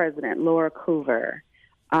vice president, Laura Coover,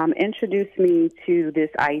 introduced me to this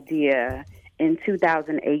idea in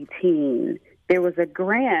 2018. There was a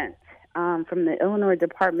grant from the Illinois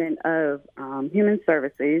Department of Human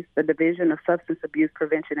Services, the Division of Substance Abuse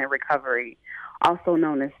Prevention and Recovery, also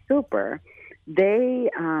known as SUPER. They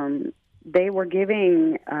were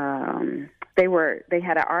giving they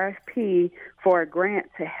had an RFP for a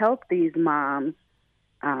grant to help these moms.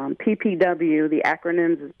 PPW, the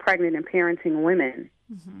acronyms is Pregnant and Parenting Women,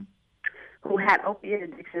 who had opiate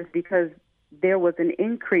addictions, because there was an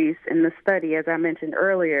increase in the study, as I mentioned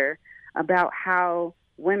earlier, about how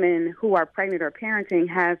women who are pregnant or parenting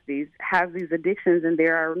have these addictions, and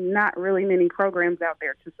there are not really many programs out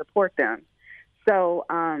there to support them. So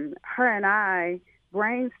her and I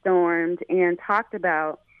brainstormed and talked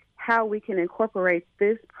about how we can incorporate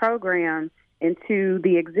this program into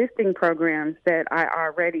the existing programs that I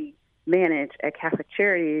already manage at Catholic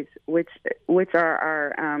Charities, which are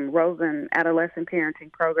our Rosen Adolescent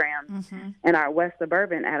Parenting Programs and our West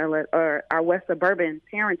Suburban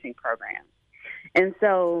Parenting Program. And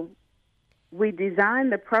so we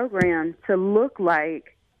designed the program to look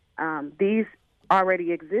like these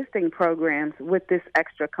already existing programs with this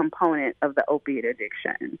extra component of the opiate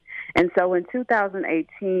addiction. And so in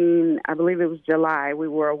 2018, I believe it was July, we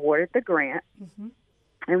were awarded the grant,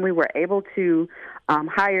 and we were able to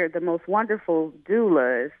hire the most wonderful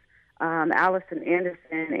doulas, Allison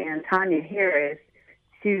Anderson and Tanya Harris,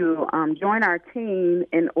 to join our team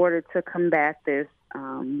in order to combat this,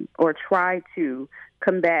 or try to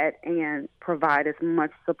combat and provide as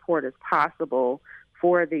much support as possible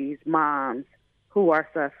for these moms who are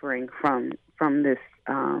suffering from this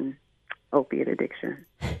opiate addiction.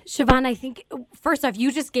 Siobhan, I think, first off,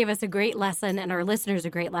 you just gave us a great lesson and our listeners a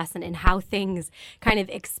great lesson in how things kind of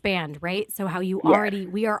expand, right? So how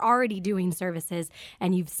we are already doing services,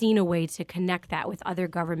 and you've seen a way to connect that with other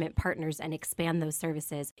government partners and expand those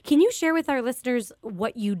services. Can you share with our listeners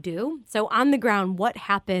what you do? So on the ground, what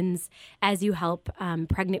happens as you help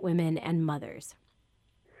pregnant women and mothers?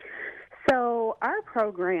 So our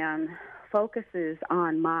program focuses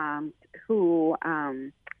on moms who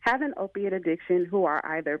have an opiate addiction, who are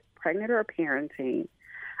either pregnant or parenting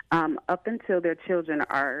up until their children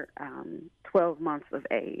are 12 months of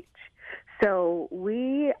age. So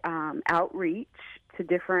we outreach to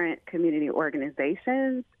different community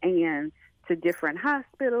organizations and to different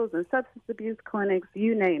hospitals and substance abuse clinics,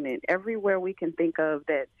 you name it, everywhere we can think of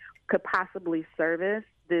that could possibly service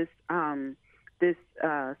this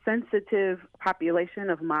sensitive population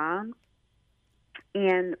of moms.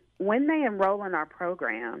 And when they enroll in our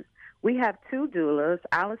program, we have two doulas,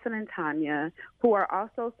 Allison and Tanya, who are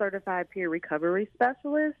also certified peer recovery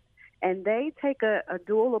specialists, and they take a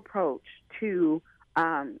dual approach to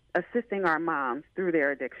assisting our moms through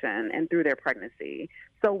their addiction and through their pregnancy.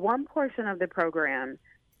 So one portion of the program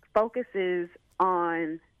focuses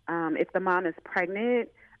on if the mom is pregnant,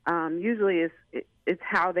 usually it's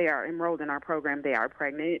how they are enrolled in our program. They are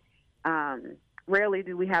pregnant. Rarely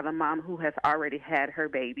do we have a mom who has already had her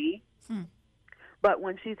baby. But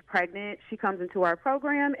when she's pregnant, she comes into our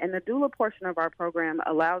program, and the doula portion of our program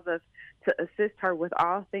allows us to assist her with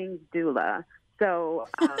all things doula. So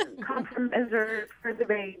comfort measures for the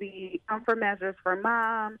baby, comfort measures for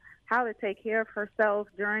mom, how to take care of herself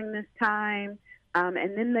during this time.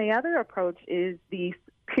 And then the other approach is the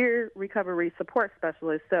peer recovery support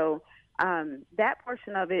specialist. So that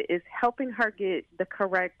portion of it is helping her get the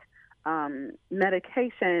correct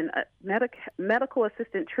medical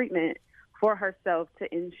assistant treatment for herself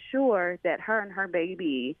to ensure that her and her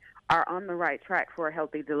baby are on the right track for a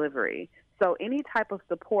healthy delivery. So any type of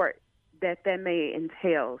support that may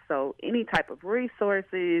entail, so any type of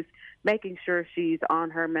resources, making sure she's on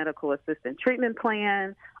her medical assistant treatment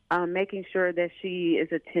plan, making sure that she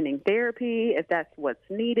is attending therapy if that's what's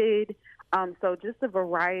needed. So just a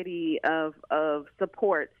variety of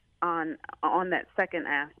supports on that second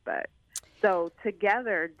aspect. So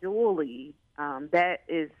together, dually, that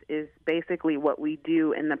is basically what we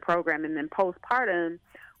do in the program. And then postpartum,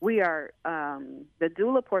 we are, the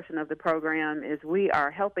doula portion of the program is we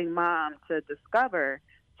are helping mom to discover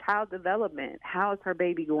child development. How is her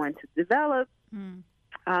baby going to develop?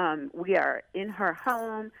 We are in her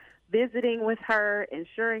home, visiting with her,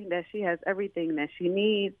 ensuring that she has everything that she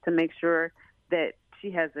needs to make sure that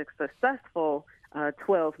she has a successful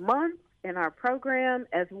 12 months in our program,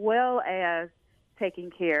 as well as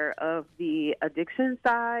taking care of the addiction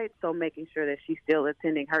side, so making sure that she's still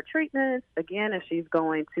attending her treatments. Again, if she's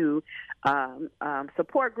going to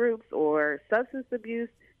support groups or substance abuse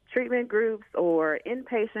treatment groups or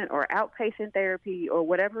inpatient or outpatient therapy or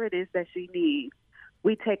whatever it is that she needs,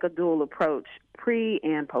 we take a dual approach pre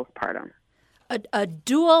and postpartum. A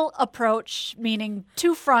dual approach, meaning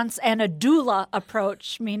two fronts, and a doula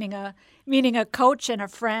approach, meaning a coach and a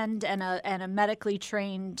friend and a medically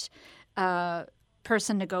trained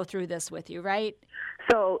person to go through this with you, right?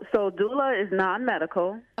 So doula is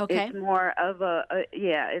non-medical. Okay. It's more of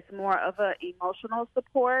it's more of a emotional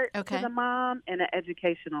support to the mom and an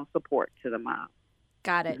educational support to the mom.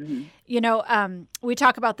 Got it. Mm-hmm. You know, we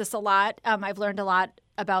talk about this a lot. I've learned a lot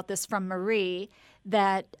about this from Marie,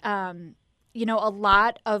 that you know, a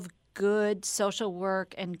lot of good social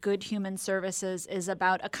work and good human services is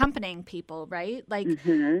about accompanying people, right? Like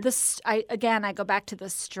this, I go back to the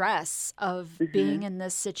stress of being in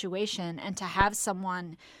this situation, and to have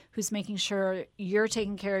someone who's making sure you're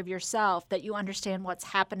taking care of yourself, that you understand what's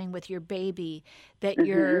happening with your baby, that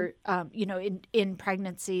you're, you know, in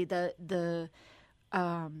pregnancy, the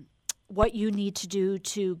what you need to do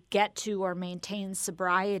to get to or maintain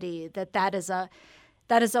sobriety, that is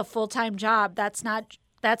a full-time job. That's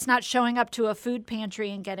not showing up to a food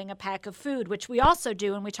pantry and getting a pack of food, which we also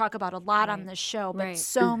do, and we talk about a lot on this show. But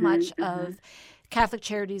so much of Catholic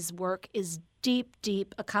Charities' work is deep,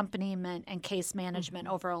 deep accompaniment and case management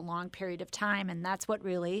over a long period of time. And that's what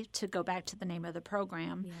really, to go back to the name of the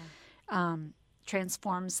program,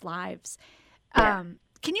 transforms lives.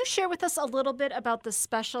 Can you share with us a little bit about the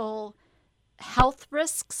special health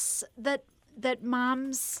risks that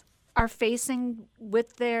moms are facing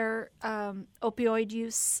with their opioid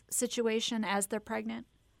use situation as they're pregnant?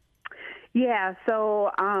 Yeah,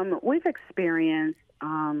 so we've experienced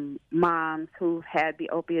moms who've had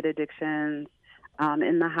the opiate addictions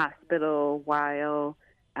in the hospital while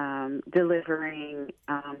delivering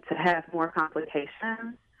to have more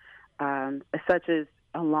complications, such as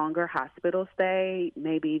a longer hospital stay.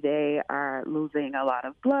 Maybe they are losing a lot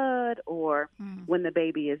of blood, or when the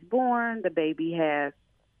baby is born, the baby has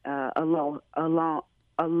a low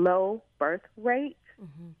birth rate.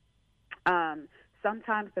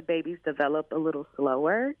 Sometimes the babies develop a little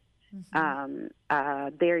slower.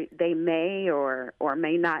 They may or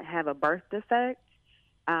may not have a birth defect.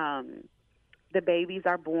 The babies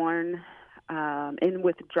are born in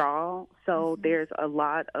withdrawal, so there's a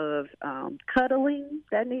lot of cuddling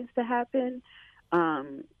that needs to happen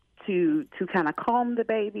to kind of calm the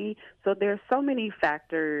baby. So there's so many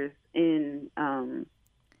factors in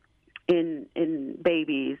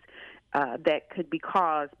babies that could be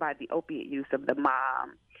caused by the opiate use of the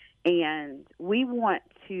mom. And we want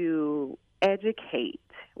to educate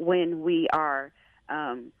when we are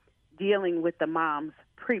dealing with the moms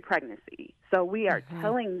pre-pregnancy. So we are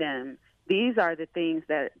telling them these are the things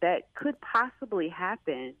that could possibly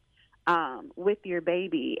happen with your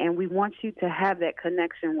baby, and we want you to have that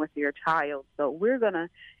connection with your child. So we're going to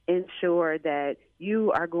ensure that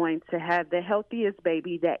you are going to have the healthiest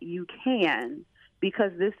baby that you can,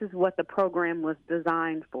 because this is what the program was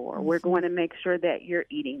designed for. We're going to make sure that you're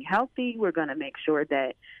eating healthy. We're going to make sure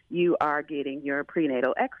that you are getting your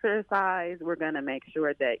prenatal exercise. We're going to make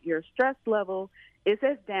sure that your stress level is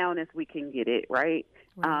as down as we can get it, right?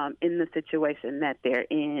 In the situation that they're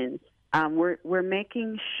in. We're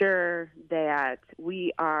making sure that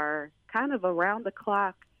we are kind of around the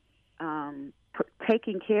clock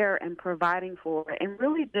taking care and providing for, and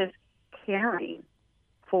really just caring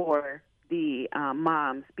for the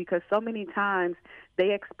moms, because so many times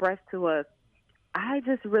they express to us, I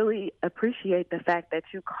just really appreciate the fact that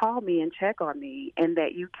you call me and check on me and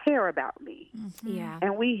that you care about me. Yeah.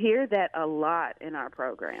 And we hear that a lot in our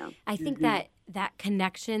program. I think that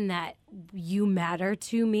connection, that you matter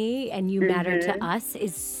to me and you matter to us,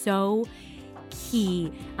 is so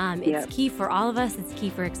key. It's key for all of us. It's key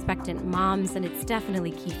for expectant moms, and it's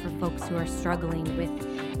definitely key for folks who are struggling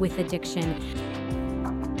with addiction.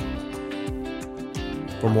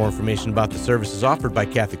 For more information about the services offered by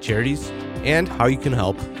Catholic Charities and how you can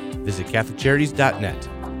help, visit CatholicCharities.net.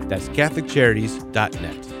 That's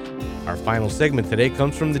CatholicCharities.net. Our final segment today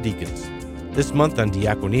comes from the deacons. This month on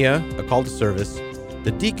Diaconia, a call to service,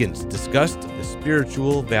 the deacons discussed the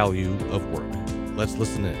spiritual value of work. Let's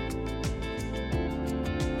listen in.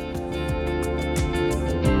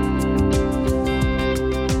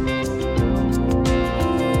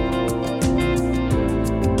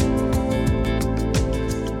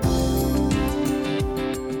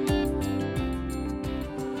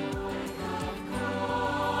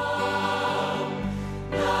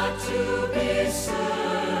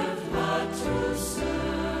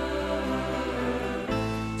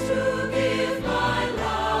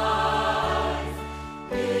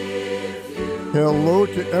 Hello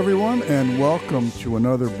to everyone, and welcome to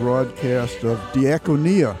another broadcast of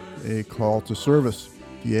Diaconia, a call to service.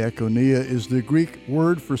 Diaconia is the Greek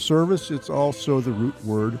word for service. It's also the root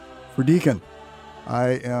word for deacon.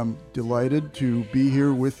 I am delighted to be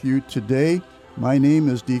here with you today. My name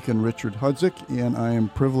is Deacon Richard Hudzik, and I am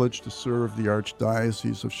privileged to serve the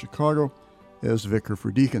Archdiocese of Chicago as Vicar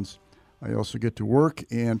for Deacons. I also get to work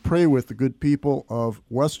and pray with the good people of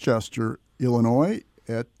Westchester, Illinois,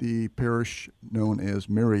 at the parish known as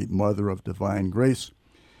Mary, Mother of Divine Grace.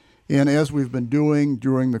 And as we've been doing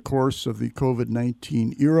during the course of the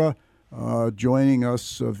COVID-19 era, joining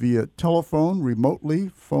us via telephone, remotely,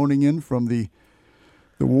 phoning in from the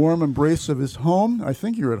warm embrace of his home, I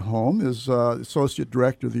think you're at home, is Associate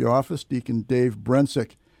Director of the office, Deacon Dave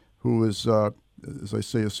Brensick, who is, as I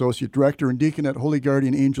say, Associate Director and Deacon at Holy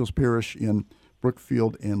Guardian Angels Parish in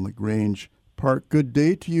Brookfield and LaGrange Park. Good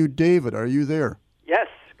day to you, David. Are you there? Yes.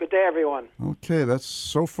 Good day, everyone. Okay, that's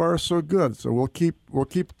so far so good. So we'll keep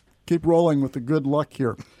rolling with the good luck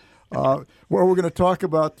here. What we're going to talk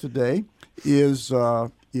about today is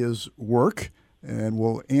work, and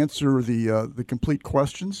we'll answer the complete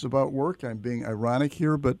questions about work. I'm being ironic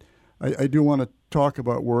here, but I do want to talk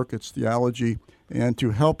about work, its theology, and to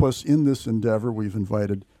help us in this endeavor, we've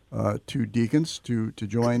invited two deacons to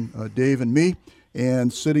join Dave and me.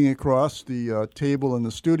 And sitting across the table in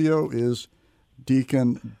the studio is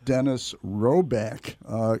Deacon Dennis Roback.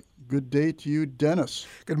 Good day to you, Dennis.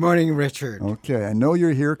 Good morning, Richard. Okay, I know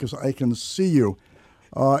you're here because I can see you.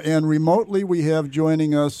 And remotely we have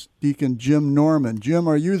joining us Deacon Jim Norman. Jim,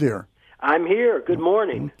 are you there? I'm here. Good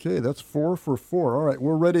morning. Okay, that's 4 for 4. All right,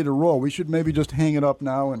 we're ready to roll. We should maybe just hang it up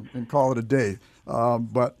now and call it a day.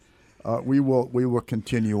 But we will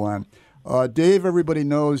continue on. Dave, everybody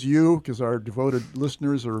knows you because our devoted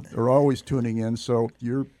listeners are always tuning in. So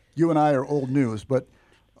you and I are old news. But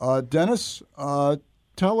Dennis,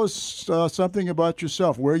 tell us something about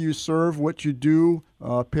yourself, where you serve, what you do,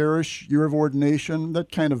 parish, year of ordination,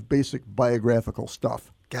 that kind of basic biographical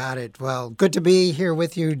stuff. Got it. Well, good to be here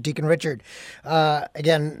with you, Deacon Richard.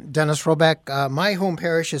 Again, Dennis Roback. My home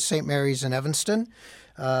parish is St. Mary's in Evanston.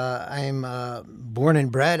 I'm born and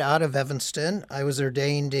bred out of Evanston. I was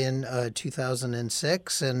ordained in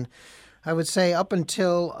 2006, and I would say up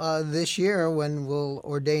until this year, when we'll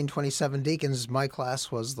ordain 27 deacons, my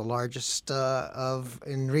class was the largest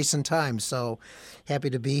in recent times. So happy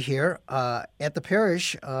to be here. At the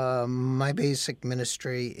parish, my basic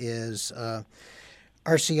ministry is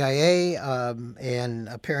RCIA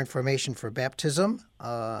and Parent Formation for Baptism,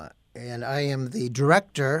 and I am the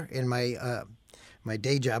director in my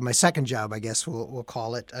day job, my second job, I guess we'll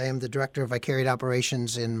call it. I am the Director of Vicariate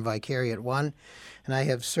Operations in Vicariate 1, and I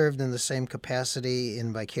have served in the same capacity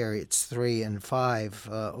in Vicariates 3 and 5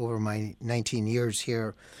 over my 19 years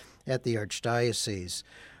here at the Archdiocese.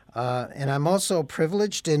 And I'm also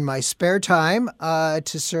privileged in my spare time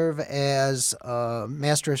to serve as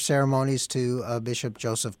Master of Ceremonies to Bishop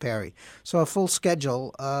Joseph Perry. So a full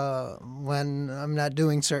schedule when I'm not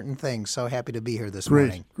doing certain things. So happy to be here this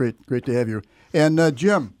morning. Great to have you. And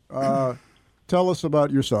Jim, tell us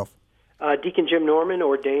about yourself. Deacon Jim Norman,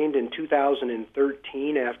 ordained in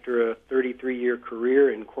 2013 after a 33-year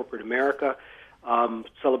career in corporate America.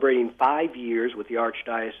 Celebrating 5 years with the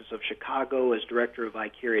Archdiocese of Chicago as Director of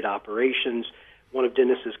Vicariate Operations. One of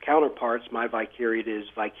Dennis's counterparts, my vicariate is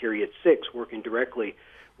Vicariate 6, working directly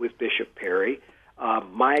with Bishop Perry.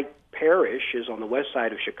 My parish is on the west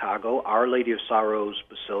side of Chicago, Our Lady of Sorrows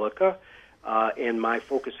Basilica, and my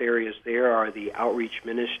focus areas there are the outreach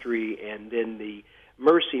ministry and then the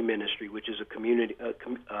mercy ministry, which is a community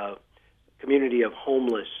of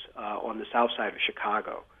homeless on the south side of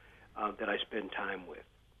Chicago. That I spend time with.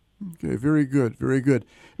 Okay, very good.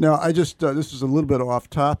 Now, I just, this is a little bit off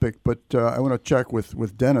topic, but I want to check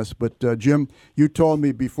with Dennis. But Jim, you told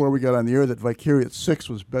me before we got on the air that Vicariate 6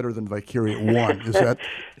 was better than Vicariate 1. Is that?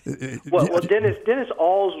 Well, Dennis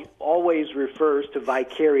always refers to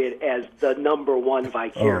Vicariate as the number one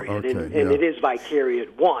Vicariate, and it is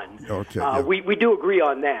Vicariate 1. Okay, we do agree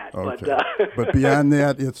on that. Okay. But beyond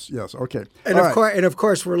that, it's, yes, okay. And of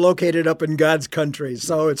course, we're located up in God's country,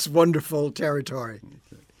 so it's wonderful territory.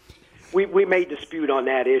 We may dispute on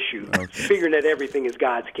that issue, figuring that everything is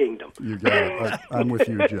God's kingdom. You got it. I'm with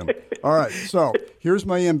you, Jim. All right, so here's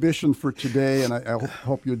my ambition for today, and I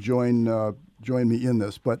hope you'll join me in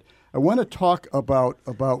this. But I want to talk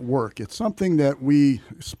about work. It's something that we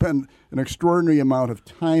spend an extraordinary amount of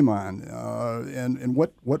time on, and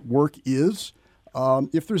what work is.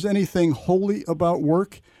 If there's anything holy about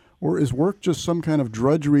work, or is work just some kind of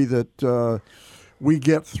drudgery that we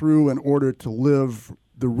get through in order to live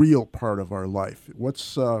the real part of our life?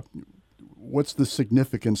 What's the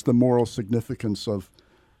significance, the moral significance of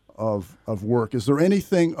work? Is there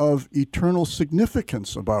anything of eternal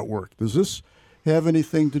significance about work? Does this have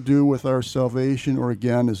anything to do with our salvation, or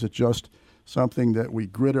again, is it just something that we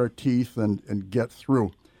grit our teeth and get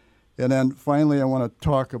through? And then finally, I want to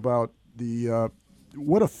talk about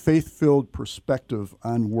what a faith-filled perspective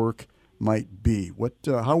on work might be.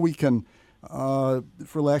 How we can,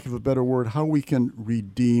 for lack of a better word, how we can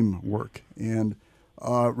redeem work. And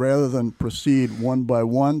rather than proceed one by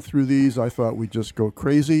one through these, I thought we'd just go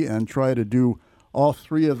crazy and try to do all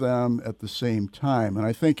three of them at the same time. And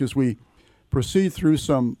I think as we proceed through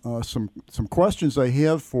some questions I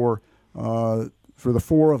have for the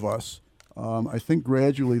four of us, I think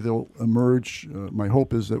gradually they'll emerge. My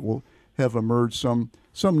hope is that we'll have emerged some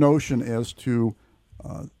notion as to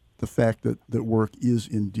the fact that work is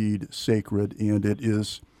indeed sacred and it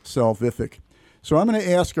is salvific. So I'm going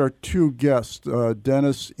to ask our two guests,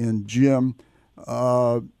 Dennis and Jim,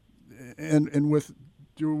 and with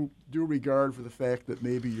due regard for the fact that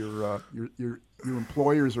maybe your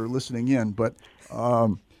employers are listening in, but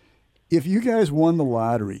if you guys won the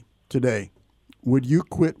lottery today, would you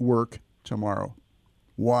quit work tomorrow?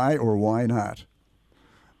 Why or why not?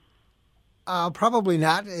 Probably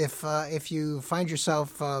not. If you find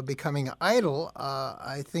yourself becoming idle,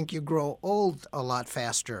 I think you grow old a lot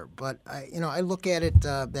faster. But I look at it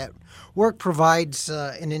that work provides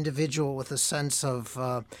an individual with a sense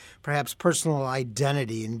of perhaps personal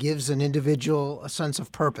identity and gives an individual a sense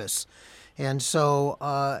of purpose. And so,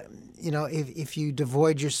 if you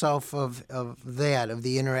devoid yourself of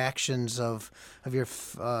the interactions of your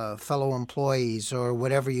fellow employees or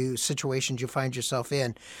whatever situations you find yourself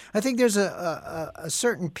in, I think there's a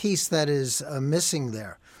certain piece that is missing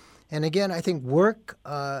there. And again, I think work,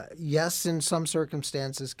 yes, in some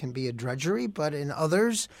circumstances can be a drudgery, but in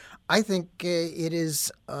others, I think it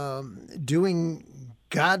is doing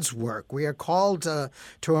God's work. We are called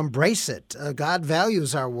to embrace it. God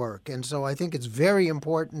values our work. And so I think it's very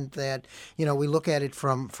important that, we look at it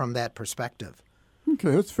from that perspective.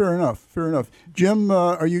 Okay, that's fair enough. Fair enough. Jim,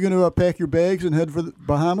 are you going to pack your bags and head for the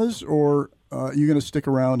Bahamas, or are you going to stick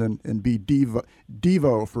around and be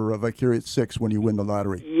Devo for Vicarious 6 when you win the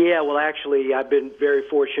lottery? Yeah, well, actually, I've been very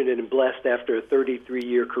fortunate and blessed after a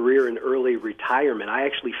 33-year career in early retirement. I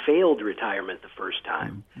actually failed retirement the first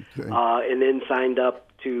time, and then signed up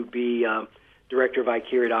to be Director of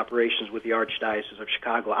Vicarious Operations with the Archdiocese of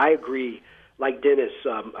Chicago. I agree, like Dennis,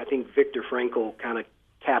 I think Viktor Frankl kind of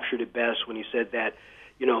captured it best when he said that,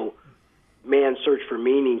 man's search for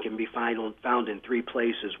meaning can be found in three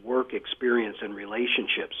places: work, experience, and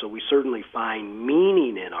relationships. So we certainly find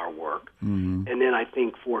meaning in our work. Mm-hmm. And then I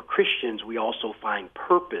think for Christians, we also find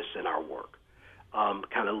purpose in our work,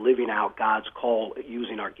 kind of living out God's call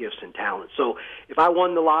using our gifts and talents. So if I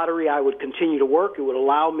won the lottery, I would continue to work. It would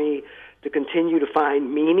allow me to continue to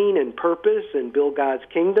find meaning and purpose and build God's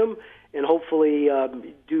kingdom, and hopefully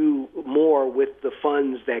do more with the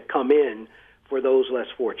funds that come in for those less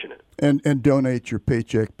fortunate. And donate your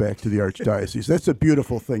paycheck back to the Archdiocese. That's a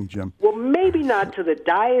beautiful thing, Jim. Well, maybe not to the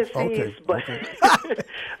diocese, but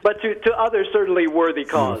to other certainly worthy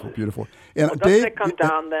causes. Beautiful. And doesn't it come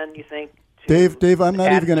down then, you think, to Dave, I'm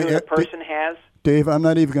not even going to a person has? Dave, I'm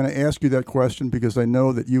not even going to ask you that question because I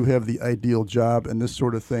know that you have the ideal job, and this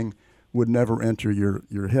sort of thing would never enter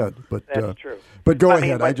your head. But that's true. But go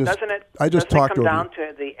ahead. But doesn't it talked come over down you.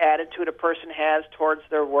 to the attitude a person has towards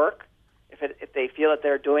their work? If they feel that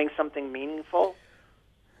they're doing something meaningful?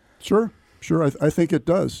 Sure. I think it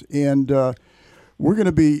does. And we're going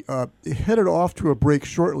to be headed off to a break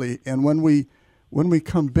shortly. And when we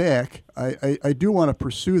come back, I do want to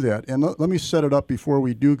pursue that. And let me set it up before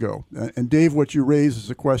we do go. And Dave, what you raised is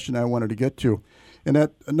a question I wanted to get to. And a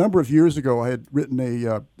number of years ago, I had written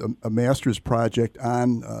a master's project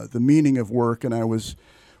on the meaning of work, and I was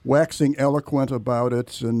waxing eloquent about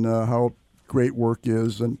it and how great work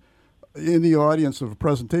is. And in the audience of a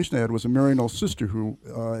presentation I had was a Maryknoll sister who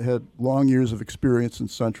had long years of experience in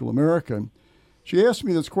Central America. And she asked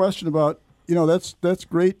me this question about, that's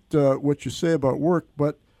great what you say about work,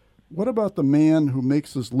 but what about the man who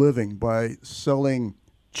makes his living by selling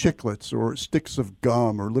chiclets or sticks of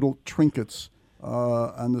gum or little trinkets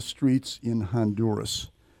on the streets in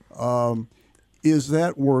Honduras? Is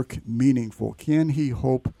that work meaningful? Can he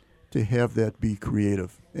hope to have that be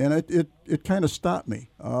creative? And it kind of stopped me.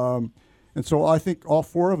 And so I think all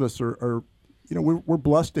four of us are we're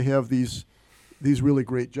blessed to have these really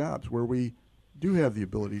great jobs where we do have the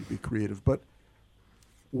ability to be creative. But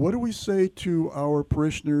what do we say to our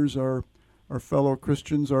parishioners, our fellow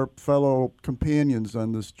Christians, our fellow companions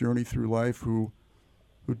on this journey through life who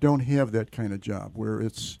don't have that kind of job, where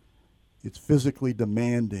it's physically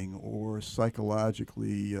demanding or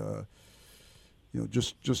psychologically,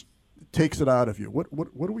 just takes it out of you?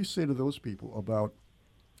 What do we say to those people about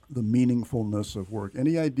the meaningfulness of work?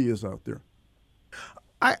 Any ideas out there?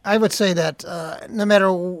 I would say that no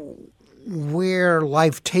matter where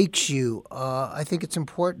life takes you, I think it's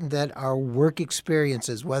important that our work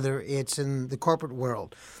experiences, whether it's in the corporate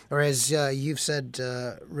world or as you've said,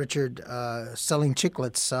 Richard, selling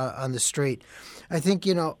chiclets on the street, I think,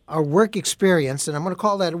 our work experience, and I'm going to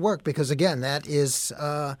call that work because, again, that is,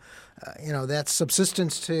 that's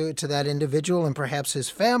subsistence to that individual and perhaps his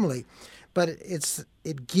family. But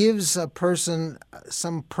it gives a person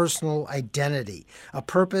some personal identity, a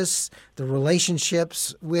purpose, the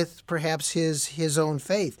relationships with perhaps his own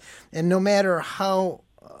faith. And no matter how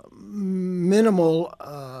minimal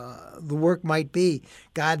the work might be,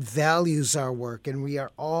 God values our work, and we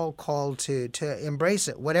are all called to embrace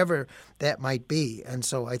it, whatever that might be. And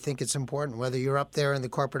so I think it's important, whether you're up there in the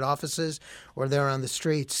corporate offices or there on the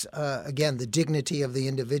streets, again, the dignity of the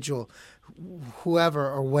individual, whoever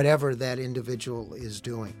or whatever that individual is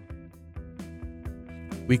doing.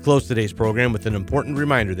 We close today's program with an important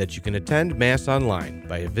reminder that you can attend Mass online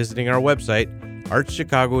by visiting our website,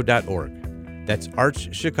 archchicago.org. That's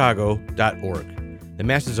archchicago.org. The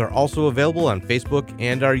Masses are also available on Facebook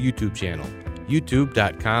and our YouTube channel,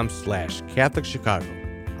 youtube.com/Catholic Chicago.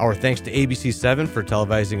 Our thanks to ABC7 for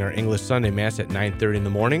televising our English Sunday Mass at 9:30 in the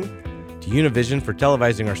morning, to Univision for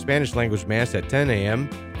televising our Spanish language Mass at 10 a.m.,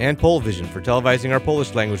 and Polvision for televising our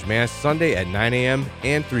Polish language Mass Sunday at 9 a.m.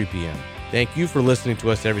 and 3 p.m. Thank you for listening to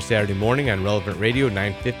us every Saturday morning on Relevant Radio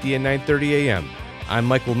 950 and 9:30 a.m. I'm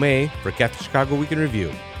Michael May for Catholic Chicago Week in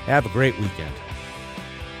Review. Have a great weekend.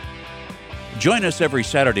 Join us every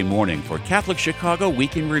Saturday morning for Catholic Chicago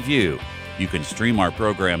Week in Review. You can stream our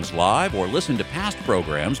programs live or listen to past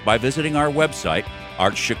programs by visiting our website,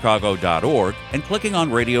 archchicago.org, and clicking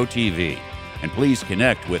on Radio TV. And please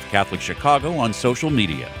connect with Catholic Chicago on social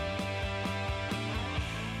media.